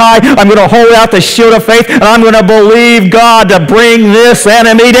banner high. I'm going to hold out the shield of faith, and I'm going to believe God to bring this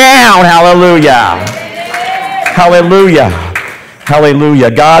enemy down. Hallelujah. Hallelujah.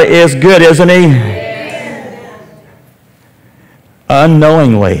 Hallelujah. God is good, isn't He?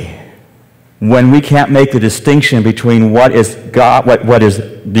 Unknowingly, when we can't make the distinction between what is God, what is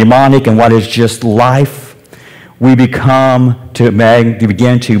demonic, and what is just life, we begin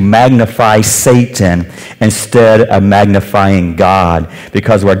to magnify Satan instead of magnifying God,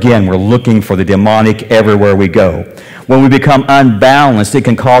 because again, we're looking for the demonic everywhere we go. When we become unbalanced, it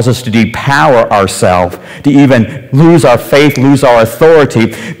can cause us to depower ourselves, to even lose our faith, lose our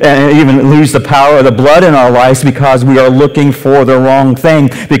authority, and even lose the power of the blood in our lives, because we are looking for the wrong thing,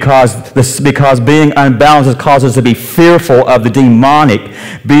 because being unbalanced causes us to be fearful of the demonic.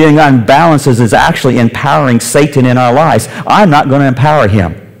 Being unbalanced is actually empowering Satan in our lives. I'm not going to empower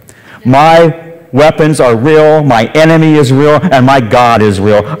him. My weapons are real, my enemy is real, and my God is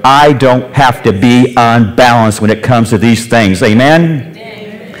real. I don't have to be unbalanced when it comes to these things. Amen?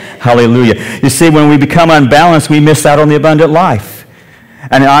 Amen. Hallelujah. You see, when we become unbalanced, we miss out on the abundant life.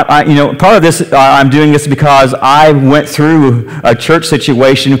 And part of this, I'm doing this because I went through a church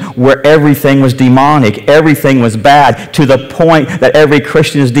situation where everything was demonic, everything was bad, to the point that every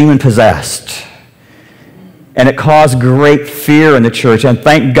Christian is demon-possessed. And it caused great fear in the church. And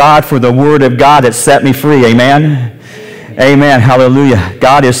thank God for the Word of God that set me free. Amen? Amen. Hallelujah.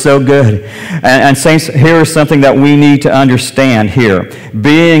 God is so good. And saints, here is something that we need to understand here.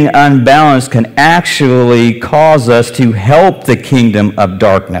 Being unbalanced can actually cause us to help the kingdom of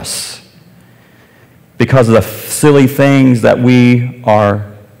darkness because of the silly things that we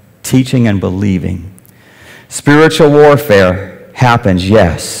are teaching and believing. Spiritual warfare happens,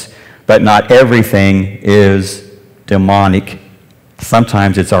 yes, but not everything is demonic.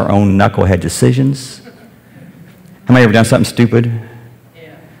 Sometimes it's our own knucklehead decisions. How many ever done something stupid?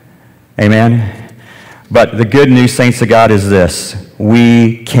 Yeah. Amen? But the good news, saints of God, is this.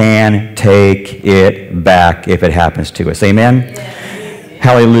 We can take it back if it happens to us. Amen? Yeah.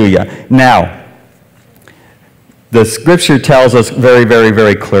 Hallelujah. Now, the Scripture tells us very, very,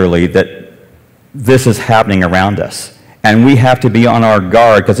 very clearly that this is happening around us. And we have to be on our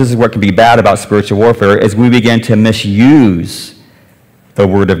guard, because this is what can be bad about spiritual warfare, is we begin to misuse the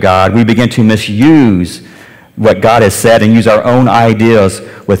Word of God. We begin to misuse what God has said and use our own ideas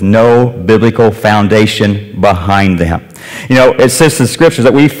with no biblical foundation behind them. You know, it says in Scripture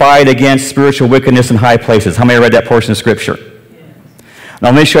that we fight against spiritual wickedness in high places. How many read that portion of Scripture? Now,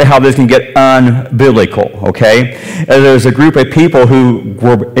 let me show you how this can get unbiblical, okay? There's a group of people who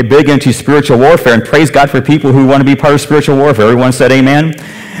were big into spiritual warfare, and praise God for people who want to be part of spiritual warfare. Everyone said amen?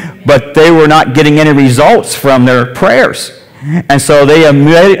 But they were not getting any results from their prayers. And so they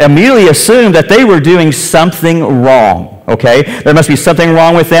immediately assumed that they were doing something wrong, okay? There must be something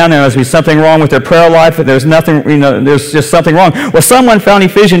wrong with them. There must be something wrong with their prayer life. There's nothing, there's just something wrong. Well, someone found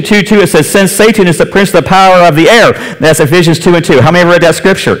Ephesians 2:2. It says, since Satan is the prince of the power of the air. That's Ephesians 2:2. How many have read that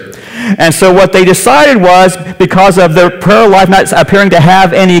scripture? And so what they decided was, because of their prayer life not appearing to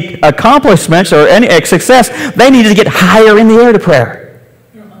have any accomplishments or any success, they needed to get higher in the air to prayer.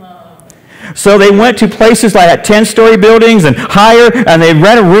 So they went to places like 10-story buildings and higher, and they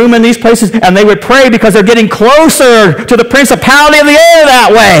rent a room in these places, and they would pray because they're getting closer to the principality of the air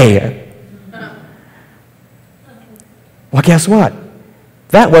that way. Well, guess what?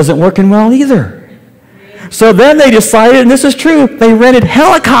 That wasn't working well either. So then they decided, and this is true, they rented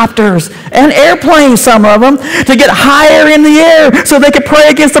helicopters and airplanes, some of them, to get higher in the air so they could pray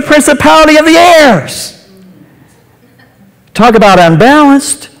against the principality of the airs. Talk about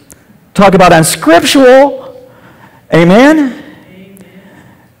unbalanced. Talk about unscriptural. Amen?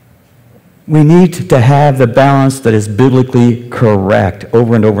 We need to have the balance that is biblically correct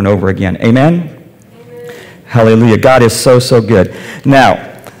over and over and over again. Amen? Hallelujah. God is so, so good.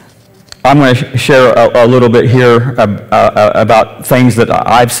 Now, I'm going to share a little bit here about things that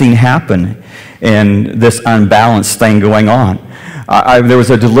I've seen happen in this unbalanced thing going on. There was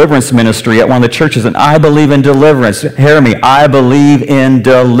a deliverance ministry at one of the churches, and I believe in deliverance. Hear me, I believe in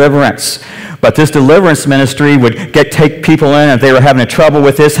deliverance. But this deliverance ministry would take people in if they were having trouble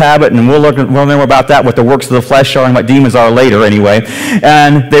with this habit, and we'll learn more about that, what the works of the flesh are and what demons are later anyway.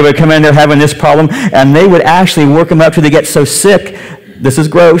 And they would come in there having this problem, and they would actually work them up till they get so sick. This is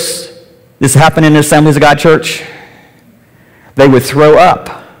gross. This happened in the Assemblies of God church. They would throw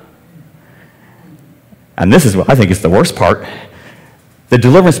up. And this is what I think is the worst part. The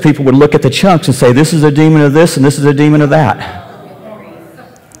deliverance people would look at the chunks and say, this is a demon of this and this is a demon of that.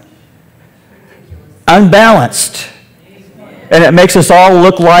 Unbalanced. And it makes us all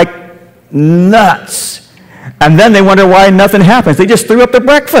look like nuts. And then they wonder why nothing happens. They just threw up their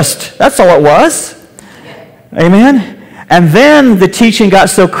breakfast. That's all it was. Amen? And then the teaching got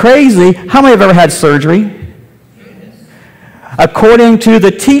so crazy. How many have ever had surgery? According to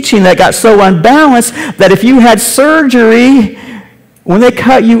the teaching that got so unbalanced that if you had surgery, when they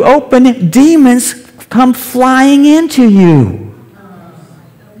cut you open, demons come flying into you.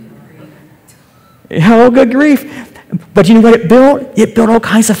 Oh, good grief. But you know what it built? It built all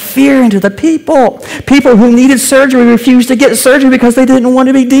kinds of fear into the people. People who needed surgery refused to get surgery because they didn't want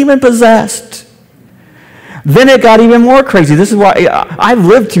to be demon-possessed. Then it got even more crazy. This is why I've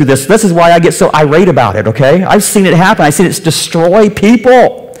lived through this. This is why I get so irate about it, okay? I've seen it happen. I've seen it destroy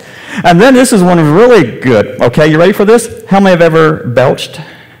people. And then this is one really good. Okay, you ready for this? How many have ever belched?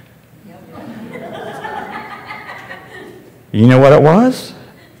 You know what it was?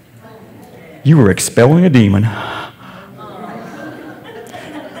 You were expelling a demon.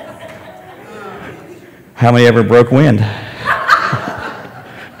 How many ever broke wind?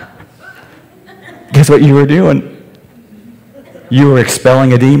 Guess what you were doing? You were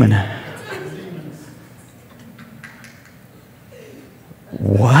expelling a demon.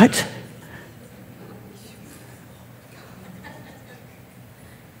 What?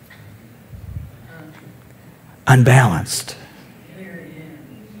 Unbalanced.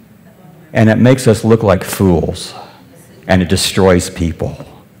 And it makes us look like fools. And it destroys people.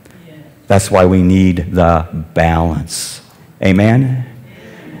 That's why we need the balance. Amen?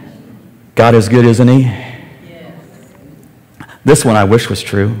 God is good, isn't he? This one I wish was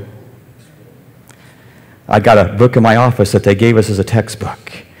true. I got a book in my office that they gave us as a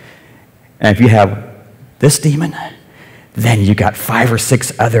textbook. And if you have this demon, then you got 5 or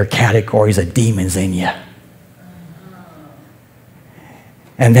 6 other categories of demons in you.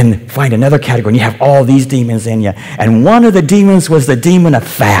 And then find another category, and you have all these demons in you. And one of the demons was the demon of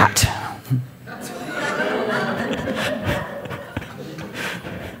fat.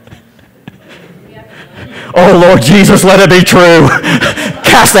 Oh, Lord Jesus, let it be true.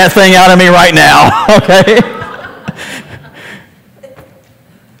 Cast that thing out of me right now, okay?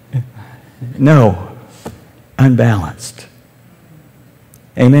 No, unbalanced.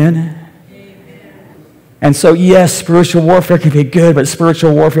 Amen? And so, yes, spiritual warfare can be good, but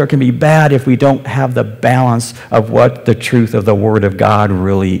spiritual warfare can be bad if we don't have the balance of what the truth of the Word of God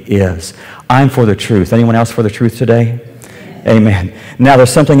really is. I'm for the truth. Anyone else for the truth today? Amen. Now,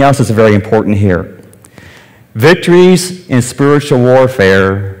 there's something else that's very important here. Victories in spiritual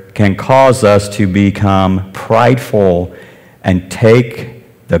warfare can cause us to become prideful and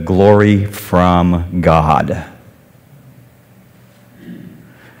take the glory from God.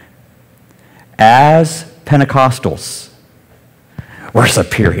 As Pentecostals, we're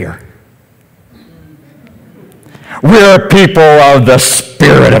superior. We're people of the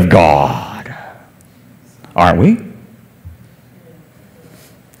Spirit of God. Aren't we?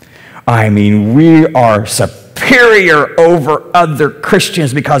 I mean, we are superior over other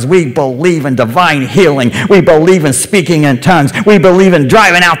Christians because we believe in divine healing. We believe in speaking in tongues. We believe in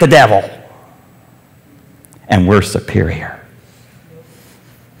driving out the devil. And we're superior.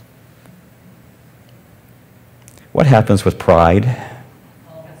 What happens with pride?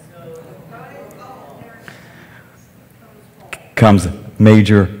 Comes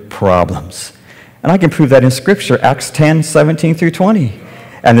major problems. And I can prove that in Scripture, Acts 10, 17 through 20.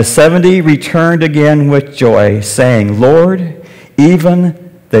 And the 70 returned again with joy, saying, Lord,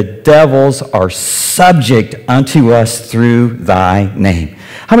 even the devils are subject unto us through thy name.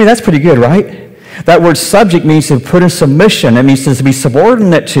 I mean, that's pretty good, right? That word subject means to put in submission. It means to be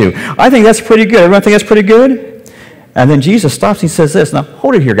subordinate to. I think that's pretty good. Everyone think that's pretty good? And then Jesus stops and he says this. Now,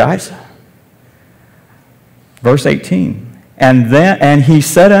 hold it here, guys. Verse 18. And he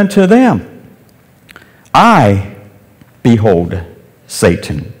said unto them, I behold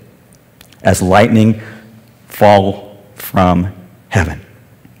Satan as lightning fall from heaven.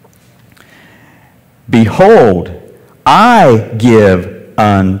 Behold, I give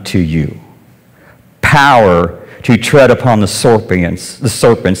unto you power to tread upon the serpents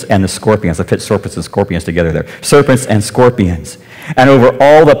and the scorpions. I fit serpents and scorpions together there. Serpents and scorpions. And over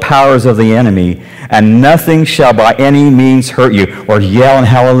all the powers of the enemy, and nothing shall by any means hurt you. We're yelling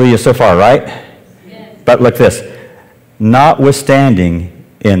hallelujah so far, right? Yes. But look this. Notwithstanding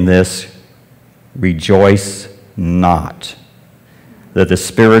in this, rejoice not that the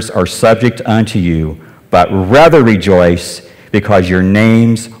spirits are subject unto you, but rather rejoice because your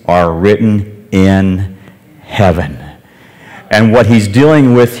names are written in heaven. And what he's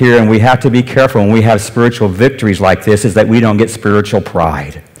dealing with here, and we have to be careful when we have spiritual victories like this, is that we don't get spiritual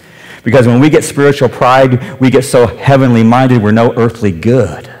pride. Because when we get spiritual pride, we get so heavenly minded, we're no earthly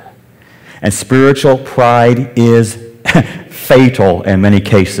good. And spiritual pride is fatal in many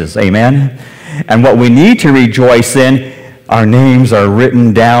cases. Amen? And what we need to rejoice in, our names are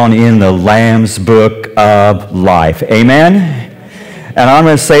written down in the Lamb's book of life. Amen? And I'm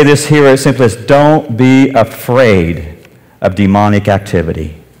going to say this here as simply as don't be afraid of demonic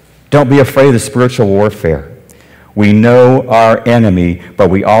activity. Don't be afraid of the spiritual warfare. We know our enemy, but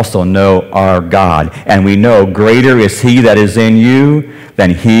we also know our God. And we know greater is he that is in you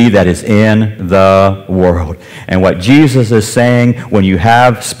than he that is in the world. And what Jesus is saying, when you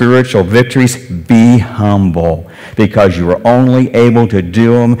have spiritual victories, be humble, because you are only able to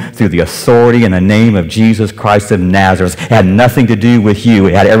do them through the authority in the name of Jesus Christ of Nazareth. It had nothing to do with you.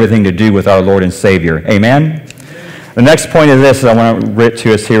 It had everything to do with our Lord and Savior. Amen? The next point of this I want to read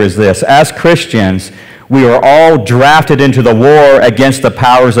to us here is this. As Christians, we are all drafted into the war against the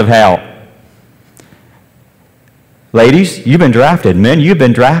powers of hell. Ladies, you've been drafted. Men, you've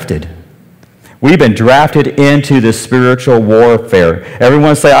been drafted. We've been drafted into the spiritual warfare.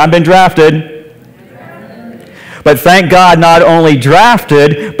 Everyone say, I've been drafted. But thank God, not only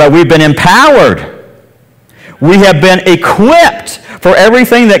drafted, but we've been empowered. We have been equipped for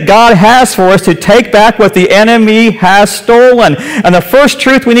everything that God has for us to take back what the enemy has stolen. And the first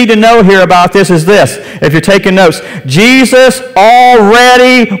truth we need to know here about this is this. If you're taking notes, Jesus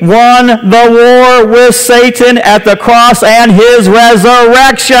already won the war with Satan at the cross and his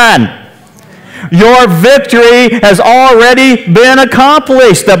resurrection. Your victory has already been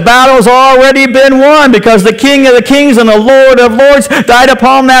accomplished. The battle's already been won because the King of the Kings and the Lord of Lords died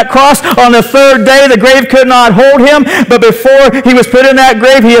upon that cross. On the third day, the grave could not hold him, but before he was put in that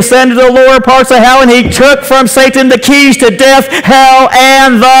grave, he ascended to the lower parts of hell, and he took from Satan the keys to death, hell,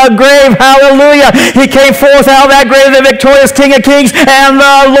 and the grave. Hallelujah. He came forth out of that grave, the victorious King of Kings and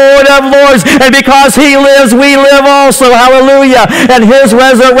the Lord of Lords, and because he lives, we live also. Hallelujah. And his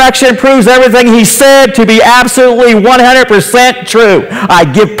resurrection proves everything he said to be absolutely 100% true. I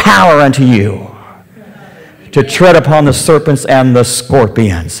give power unto you to tread upon the serpents and the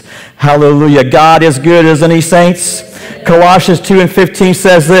scorpions. Hallelujah. God is good, isn't he, saints? Colossians 2:15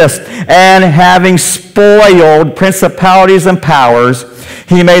 says this, and having spoiled principalities and powers,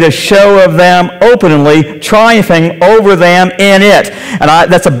 he made a show of them openly, triumphing over them in it.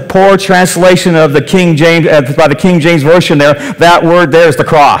 And that's a poor translation of the King James, by the King James Version there. That word there is the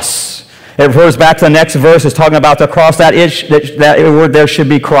cross. It refers back to the next verse. It's talking about the cross. That word there should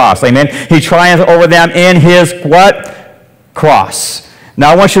be cross. Amen. He triumphed over them in his what? Cross.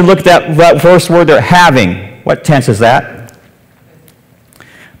 Now I want you to look at that first word there, having. What tense is that?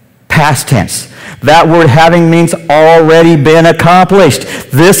 Past tense. That word having means already been accomplished.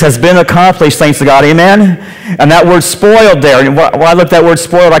 This has been accomplished, saints of God. Amen? And that word spoiled there. When I look at that word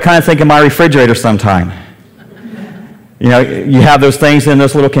spoiled, I kind of think of my refrigerator sometime. You know, you have those things in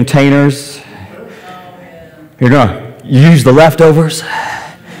those little containers. You're going to use the leftovers.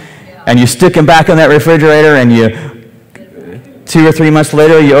 And you stick them back in that refrigerator, and 2 or 3 months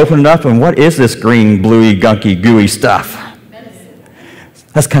later, you open it up, and what is this green, bluey, gunky, gooey stuff?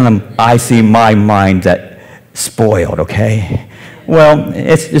 That's kind of, I see my mind that spoiled, okay? Well,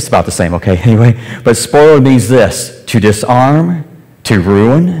 it's just about the same, okay, anyway. But spoiled means this, to disarm, to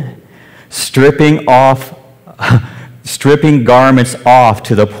ruin, stripping garments off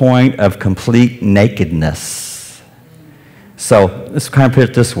to the point of complete nakedness. So let's kind of put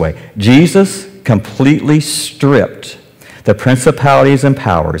it this way. Jesus completely stripped the principalities and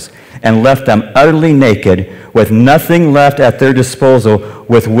powers and left them utterly naked with nothing left at their disposal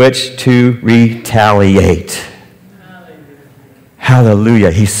with which to retaliate. Hallelujah.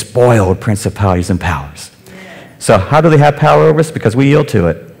 He spoiled principalities and powers. So how do they have power over us? Because we yield to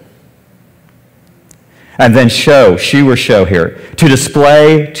it. And then show here, to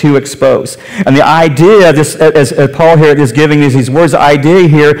display, to expose. And the idea, as Paul here is giving these words, the idea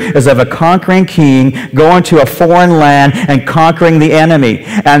here is of a conquering king going to a foreign land and conquering the enemy.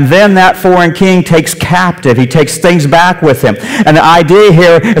 And then that foreign king takes captive. He takes things back with him. And the idea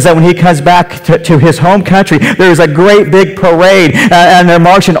here is that when he comes back to his home country, there's a great big parade, and they're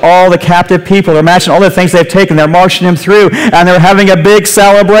marching all the captive people. They're marching all the things they've taken. They're marching them through, and they're having a big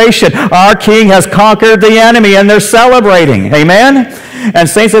celebration. Our king has conquered the enemy, and they're celebrating. Amen? And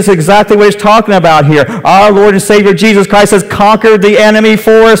saints, that's exactly what he's talking about here. Our Lord and Savior Jesus Christ has conquered the enemy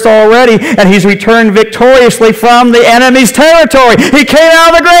for us already, and he's returned victoriously from the enemy's territory. He came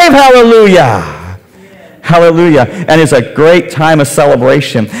out of the grave. Hallelujah. Hallelujah. And it's a great time of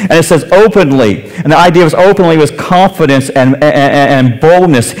celebration. And it says openly. And the idea of openly was confidence and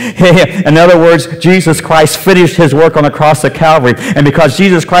boldness. In other words, Jesus Christ finished his work on the cross of Calvary. And because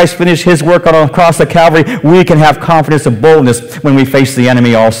Jesus Christ finished his work on the cross of Calvary, we can have confidence and boldness when we face the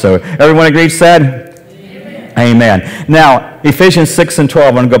enemy also. Everyone agreed, said? Amen. Now, Ephesians 6 and 12.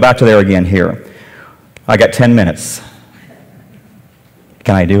 I'm going to go back to there again here. I got 10 minutes.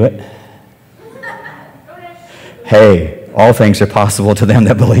 Can I do it? Hey, all things are possible to them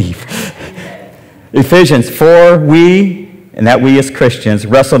that believe. Ephesians, for we, and that we as Christians,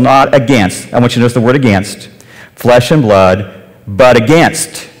 wrestle not against, I want you to notice the word against, flesh and blood, but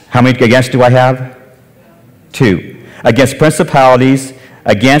against. How many against do I have? 2. Against principalities,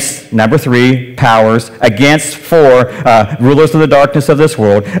 against, number 3, powers, against 4, rulers of the darkness of this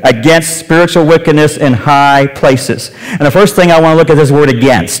world, against spiritual wickedness in high places. And the first thing I want to look at is this word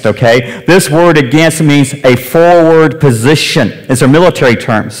against, okay? This word against means a forward position. It's our military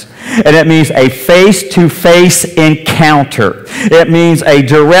terms. And it means a face-to-face encounter. It means a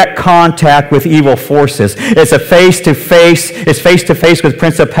direct contact with evil forces. It's a face-to-face. It's face-to-face with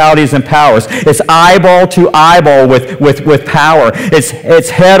principalities and powers. It's eyeball to eyeball with power. It's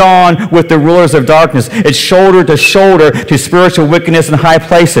head-on with the rulers of darkness. It's shoulder to shoulder to spiritual wickedness in high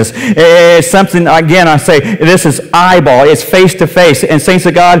places. It's something, again, I say, this is eyeball. It's face-to-face. And saints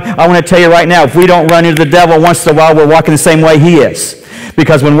of God, I want to tell you right now, if we don't run into the devil once in a while, we're walking the same way he is.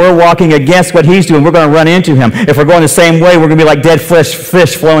 Because when we're walking against what he's doing, we're going to run into him. If we're going the same way, we're going to be like dead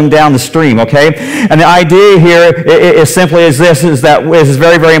fish flowing down the stream, okay? And the idea here is simply as this, is that this is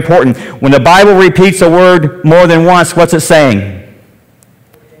very, very important. When the Bible repeats a word more than once, what's it saying?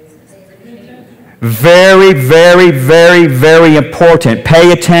 Very, very, very, very important.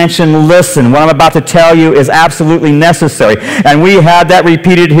 Pay attention, listen. What I'm about to tell you is absolutely necessary. And we had that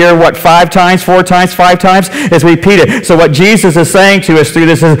repeated here, 5 times, 4 times, 5 times? It's repeated. So what Jesus is saying to us through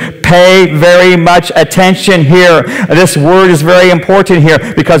this is pay very much attention here. This word is very important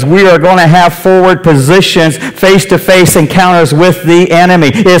here because we are going to have forward positions, face-to-face encounters with the enemy.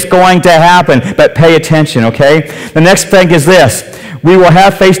 It's going to happen, but pay attention, okay? The next thing is this. We will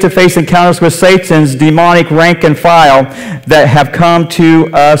have face-to-face encounters with Satan's demonic rank and file that have come to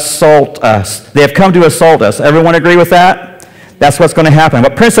assault us. They have come to assault us. Everyone agree with that? That's what's going to happen.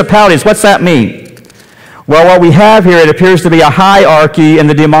 But principalities, what's that mean? Well, what we have here, it appears to be a hierarchy in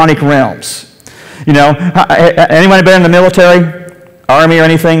the demonic realms. You know, anyone been in the military, Army or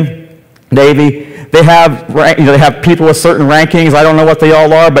anything, Navy? They have people with certain rankings. I don't know what they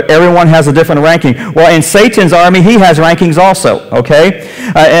all are, but everyone has a different ranking. Well, in Satan's army, he has rankings also, okay?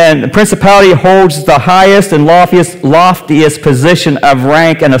 And the principality holds the highest and loftiest position of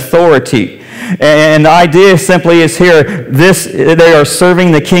rank and authority. And the idea simply is here, they are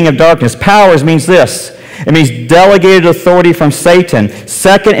serving the king of darkness. Powers means this. It means delegated authority from Satan,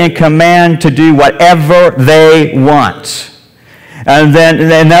 second in command to do whatever they want. And then,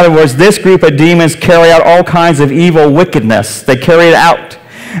 in other words, this group of demons carry out all kinds of evil wickedness. They carry it out.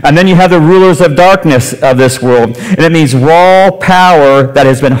 And then you have the rulers of darkness of this world. And it means raw power that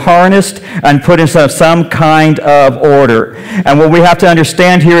has been harnessed and put into some kind of order. And what we have to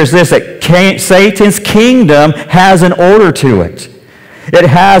understand here is this, that Satan's kingdom has an order to it. It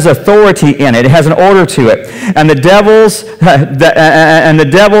has authority in it. It has an order to it. And the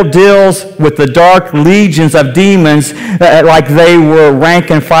devil deals with the dark legions of demons like they were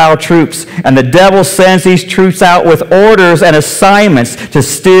rank and file troops. And the devil sends these troops out with orders and assignments to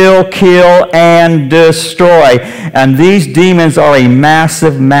steal, kill, and destroy. And these demons are a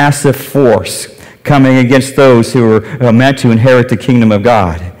massive, massive force coming against those who are meant to inherit the kingdom of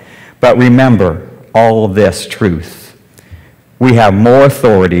God. But remember all of this truth. We have more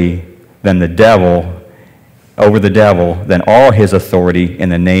authority than the devil, over the devil, than all his authority in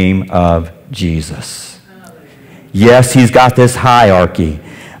the name of Jesus. Yes, he's got this hierarchy,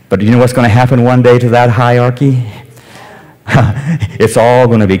 but do you know what's going to happen one day to that hierarchy? It's all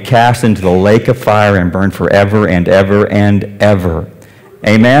going to be cast into the lake of fire and burned forever and ever and ever.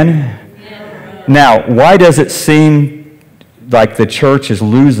 Amen? Now, why does it seem like the church is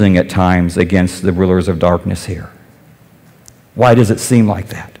losing at times against the rulers of darkness here? Why does it seem like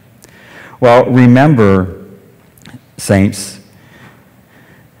that? Well, remember, saints,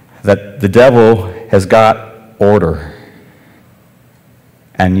 that the devil has got order.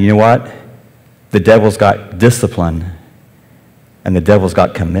 And you know what? The devil's got discipline, and the devil's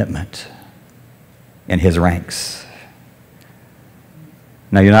got commitment in his ranks.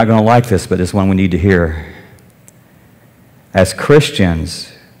 Now, you're not going to like this, but it's one we need to hear. As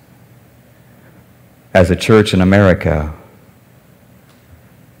Christians, as a church in America,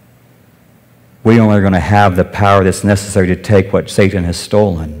 we only are going to have the power that's necessary to take what Satan has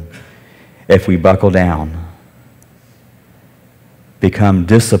stolen if we buckle down, become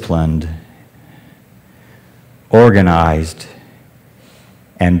disciplined, organized,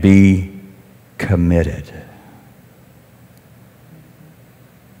 and be committed.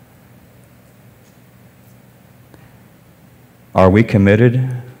 Are we committed?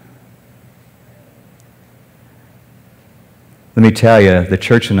 Let me tell you, the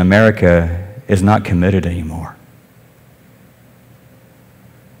church in America is not committed anymore.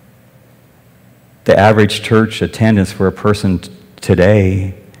 The average church attendance for a person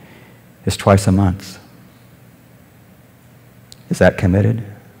today is twice a month. Is that committed?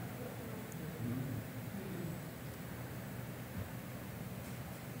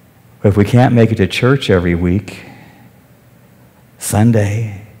 If we can't make it to church every week,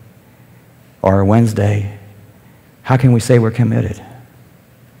 Sunday or Wednesday, how can we say we're committed?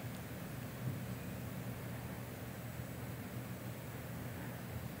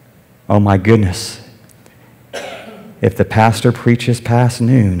 Oh my goodness. If the pastor preaches past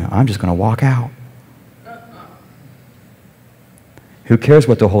noon, I'm just going to walk out. Who cares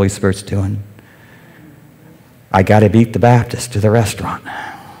what the Holy Spirit's doing? I got to beat the Baptist to the restaurant.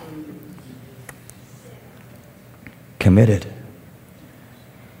 Committed.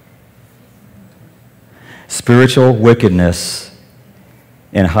 Spiritual wickedness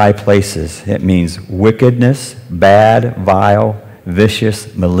in high places. It means wickedness, bad, vile,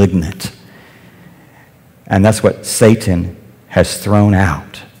 vicious, malignant. And that's what Satan has thrown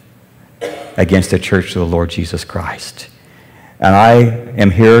out against the church of the Lord Jesus Christ. And I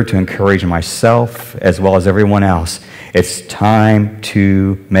am here to encourage myself as well as everyone else. It's time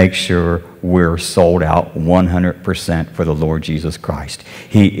to make sure we're sold out 100% for the Lord Jesus Christ.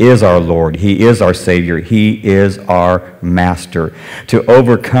 He is our Lord. He is our Savior. He is our Master. To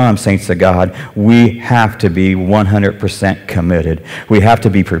overcome, saints of God, we have to be 100% committed. We have to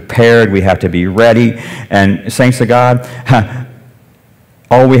be prepared. We have to be ready. And saints of God,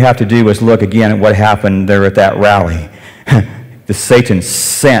 all we have to do is look again at what happened there at that rally. The Satan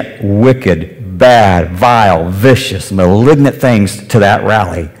sent wicked, bad, vile, vicious, malignant things to that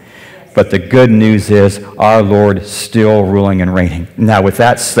rally. But the good news is our Lord still ruling and reigning. Now, with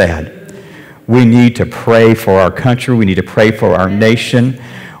that said, we need to pray for our country. We need to pray for our nation.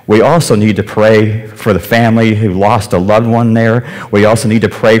 We also need to pray for the family who lost a loved one there. We also need to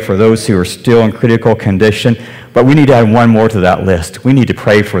pray for those who are still in critical condition. But we need to add one more to that list. We need to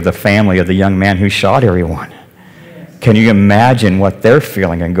pray for the family of the young man who shot everyone. Can you imagine what they're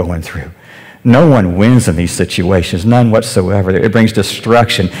feeling and going through? No one wins in these situations, none whatsoever. It brings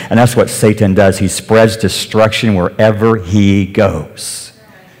destruction, and that's what Satan does. He spreads destruction wherever he goes.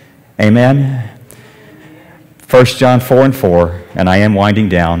 Amen? 1 John 4:4, and I am winding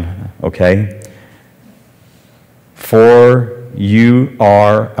down, okay? For you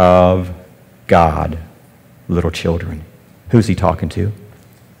are of God, little children. Who's he talking to?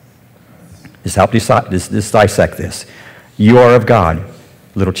 Just help dissect this. You are of God,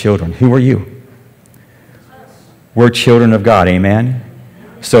 little children. Who are you? We're children of God, amen?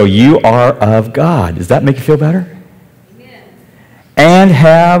 So you are of God. Does that make you feel better? Amen. And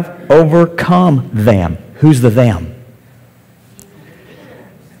have overcome them. Who's the them?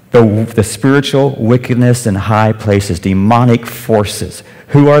 The spiritual wickedness in high places, demonic forces.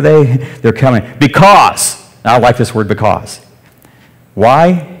 Who are they? They're coming. Because. I like this word because.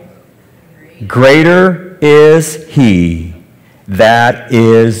 Why? Greater is he that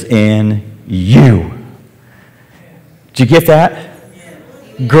is in you. Did you get that?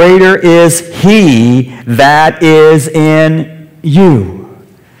 Greater is he that is in you.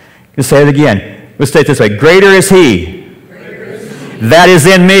 Let's say it again. Let's say it this way. Greater is he that is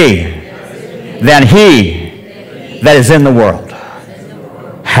in me than he that is in the world.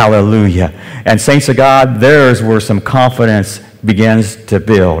 Hallelujah. And saints of God, there's where some confidence begins to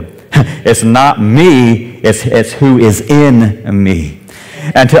build. It's not me, it's who is in me.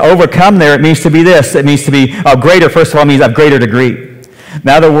 And to overcome there, it means to be this. It means to be of greater, first of all, means of greater degree. In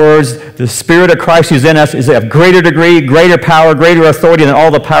other words, the Spirit of Christ who's in us is of greater degree, greater power, greater authority than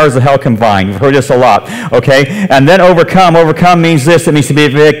all the powers of hell combined. You've heard this a lot, okay? And then overcome. Overcome means this. It means to be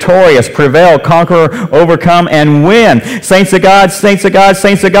victorious, prevail, conquer, overcome, and win. Saints of God, saints of God,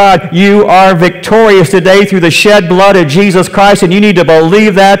 saints of God, you are victorious today through the shed blood of Jesus Christ, and you need to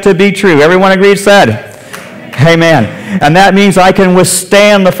believe that to be true. Everyone agreed, said? Amen. And that means I can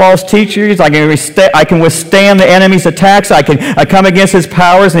withstand the false teachers. I can withstand the enemy's attacks. I come against his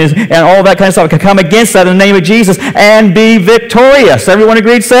powers and all that kind of stuff. I can come against that in the name of Jesus and be victorious. Everyone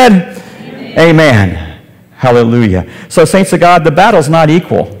agreed, said? Amen. Amen. Hallelujah. So, saints of God, the battle's not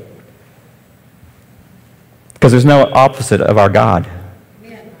equal. Because there's no opposite of our God.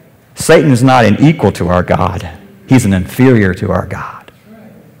 Satan is not an equal to our God. He's an inferior to our God.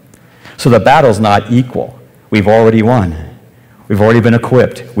 So the battle's not equal. We've already won. We've already been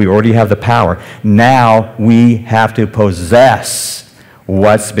equipped. We already have the power. Now we have to possess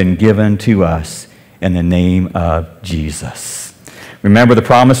what's been given to us in the name of Jesus. Remember the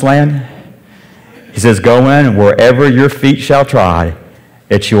promised land? He says, go in, and wherever your feet shall trod,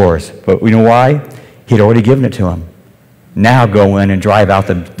 it's yours. But you know why? He'd already given it to him. Now go in and drive out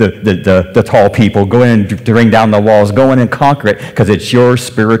the tall people. Go in and bring down the walls. Go in and conquer it, because it's your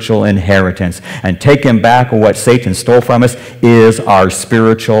spiritual inheritance. And taking back what Satan stole from us is our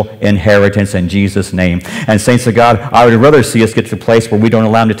spiritual inheritance in Jesus' name. And saints of God, I would rather see us get to the place where we don't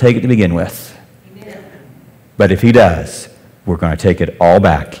allow him to take it to begin with. Amen. But if he does, we're going to take it all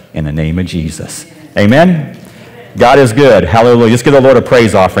back in the name of Jesus. Amen? God is good. Hallelujah. Let's give the Lord a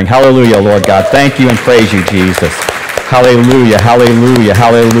praise offering. Hallelujah, Lord God. Thank you and praise you, Jesus. Hallelujah, hallelujah,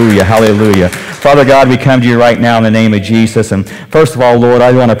 hallelujah, hallelujah. Father God, we come to you right now in the name of Jesus. And first of all, Lord,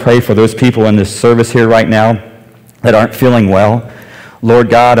 I want to pray for those people in this service here right now that aren't feeling well.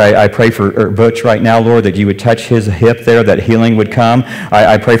 Lord God, I pray for Butch right now, Lord, that you would touch his hip there, that healing would come.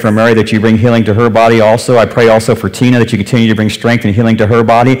 I pray for Mary that you bring healing to her body also. I pray also for Tina that you continue to bring strength and healing to her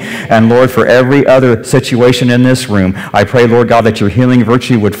body. And Lord, for every other situation in this room, I pray, Lord God, that your healing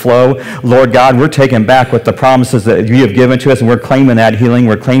virtue would flow. Lord God, we're taking back what the promises that you have given to us, and we're claiming that healing.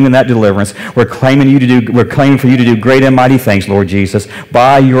 We're claiming that deliverance. We're claiming for you to do great and mighty things, Lord Jesus.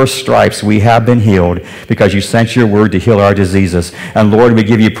 By your stripes we have been healed, because you sent your word to heal our diseases. And And Lord, we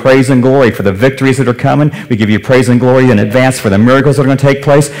give you praise and glory for the victories that are coming. We give you praise and glory in advance for the miracles that are going to take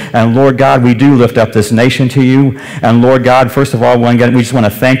place. And Lord God, we do lift up this nation to you. And Lord God, first of all, we just want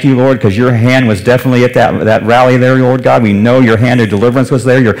to thank you, Lord, because your hand was definitely at that rally there, Lord God. We know your hand of deliverance was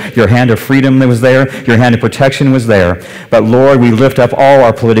there. Your hand of freedom that was there. Your hand of protection was there. But Lord, we lift up all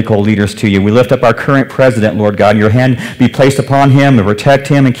our political leaders to you. We lift up our current president, Lord God. Your hand be placed upon him and protect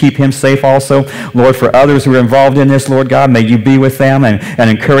him and keep him safe also. Lord, for others who are involved in this, Lord God, may you be with them and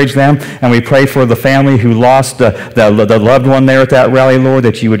encourage them. And we pray for the family who lost the loved one there at that rally, Lord,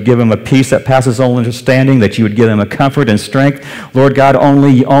 that you would give them a peace that passes all understanding, that you would give them a comfort and strength. Lord God,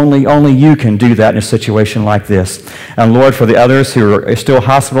 only you can do that in a situation like this. And Lord, for the others who are still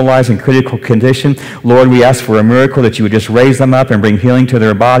hospitalized in critical condition, Lord, we ask for a miracle that you would just raise them up and bring healing to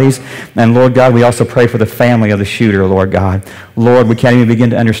their bodies. And Lord God, we also pray for the family of the shooter, Lord God. Lord, we can't even begin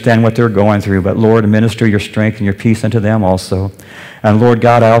to understand what they're going through, but Lord, minister your strength and your peace unto them also. And Lord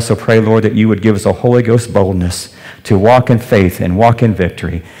God, I also pray, Lord, that you would give us a Holy Ghost boldness to walk in faith and walk in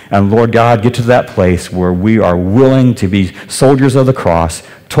victory. And Lord God, get to that place where we are willing to be soldiers of the cross,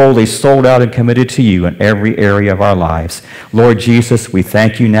 totally sold out and committed to you in every area of our lives. Lord Jesus, we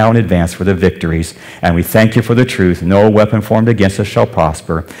thank you now in advance for the victories, and we thank you for the truth. No weapon formed against us shall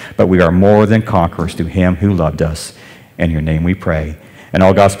prosper, but we are more than conquerors through him who loved us. In your name we pray. And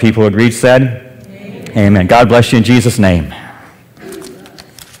all God's people agreed said, Amen. Amen. God bless you in Jesus' name.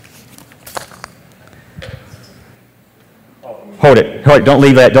 Hold it. Don't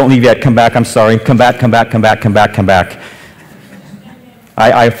leave that. Don't leave yet. Come back. I'm sorry. Come back.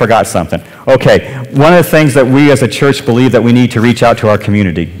 I forgot something. Okay. One of the things that we as a church believe that we need to reach out to our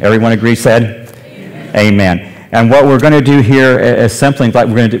community. Everyone agree? Said? Amen. Amen. And what we're going to do here is something like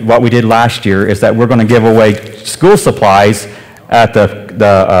what we did last year is that we're going to give away school supplies at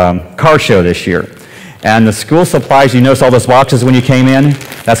the car show this year. And the school supplies, you notice all those boxes when you came in?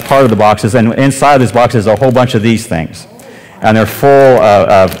 That's part of the boxes. And inside of these boxes is a whole bunch of these things. And they're full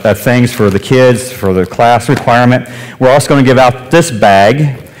of things for the kids, for the class requirement. We're also going to give out this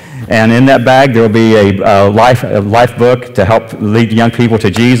bag. And in that bag, there will be a life book to help lead young people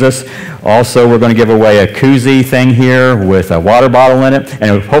to Jesus. Also, we're going to give away a koozie thing here with a water bottle in it.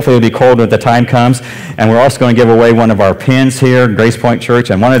 And hopefully it'll be cold when the time comes. And we're also going to give away one of our pins here, GracePointe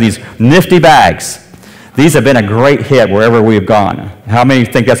Church, and one of these nifty bags. These have been a great hit wherever we've gone. How many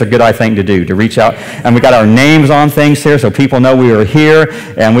think that's a good thing to do, to reach out? And we got our names on things here so people know we are here,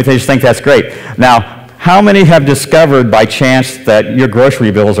 and we just think that's great. Now, how many have discovered by chance that your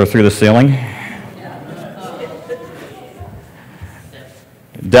grocery bills are through the ceiling?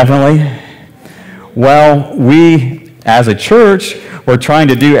 Definitely. Well, we, as a church, were trying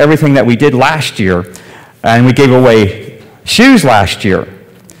to do everything that we did last year, and we gave away shoes last year.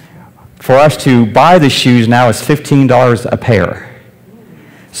 For us to buy the shoes now is $15 a pair.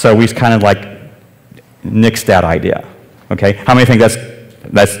 So we kind of like nixed that idea. Okay? How many think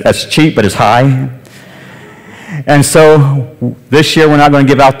that's cheap but it's high? And so this year we're not going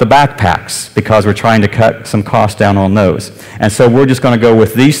to give out the backpacks because we're trying to cut some costs down on those. And so we're just going to go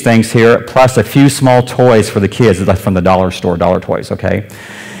with these things here plus a few small toys for the kids from the dollar store, Dollar Toys, okay?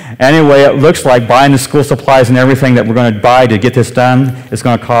 Anyway, it looks like buying the school supplies and everything that we're going to buy to get this done is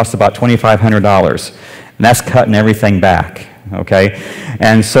going to cost about $2,500. And that's cutting everything back, okay?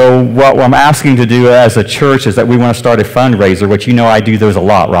 And so what I'm asking to do as a church is that we want to start a fundraiser, which you know I do those a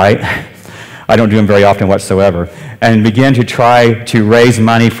lot, right? I don't do them very often whatsoever. And begin to try to raise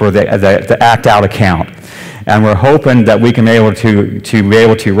money for the Act Out account. And we're hoping that we can be able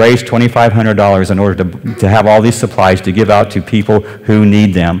to raise $2,500 in order to have all these supplies to give out to people who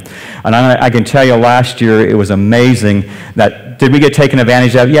need them. And I can tell you last year it was amazing that, did we get taken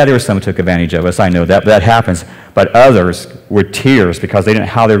advantage of? Yeah, there were some who took advantage of us. I know that, but that happens. But others were tears because they didn't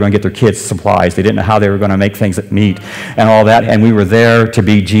know how they were going to get their kids supplies. They didn't know how they were going to make things meet and all that. And we were there to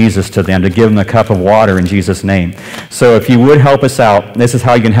be Jesus to them, to give them a cup of water in Jesus' name. So if you would help us out, this is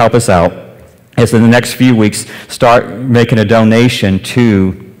how you can help us out. Is in the next few weeks, start making a donation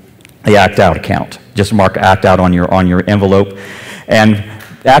to the Act Out account. Just mark Act Out on your envelope. And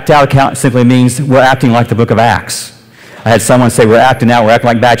Act Out account simply means we're acting like the book of Acts. I had someone say, we're acting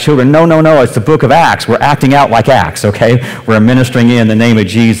like bad children. No, it's the book of Acts. We're acting out like Acts, okay? We're ministering in the name of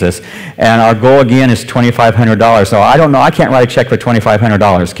Jesus. And our goal, again, is $2,500. So I don't know, I can't write a check for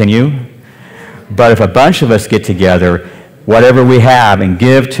 $2,500, can you? But if a bunch of us get together, whatever we have, and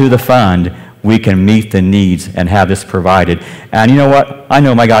give to the fund, we can meet the needs and have this provided. And you know what? I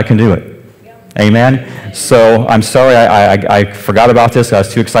know my God can do it. Amen? So I'm sorry I forgot about this. I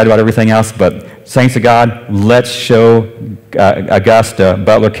was too excited about everything else. But saints of God, let's show Augusta,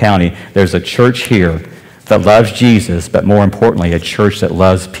 Butler County, there's a church here that loves Jesus, but more importantly, a church that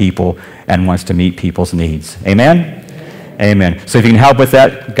loves people and wants to meet people's needs. Amen? Amen. So if you can help with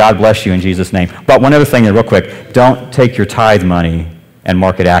that, God bless you in Jesus' name. But one other thing, real quick, don't take your tithe money and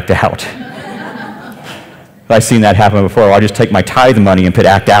market act out. I've seen that happen before. I'll just take my tithe money and put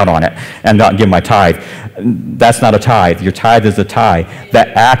act out on it and not give my tithe. That's not a tithe. Your tithe is a tithe. That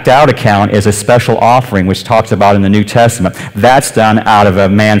act out account is a special offering, which talks about in the New Testament. That's done out of a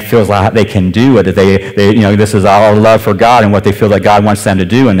man feels like they can do it. That they this is our love for God and what they feel that God wants them to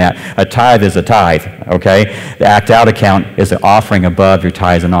do in that. A tithe is a tithe, okay? The act out account is an offering above your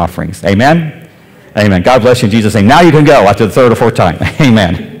tithes and offerings. Amen? Amen. God bless you in Jesus' name. Now you can go after the third or fourth time.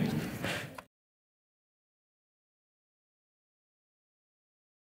 Amen.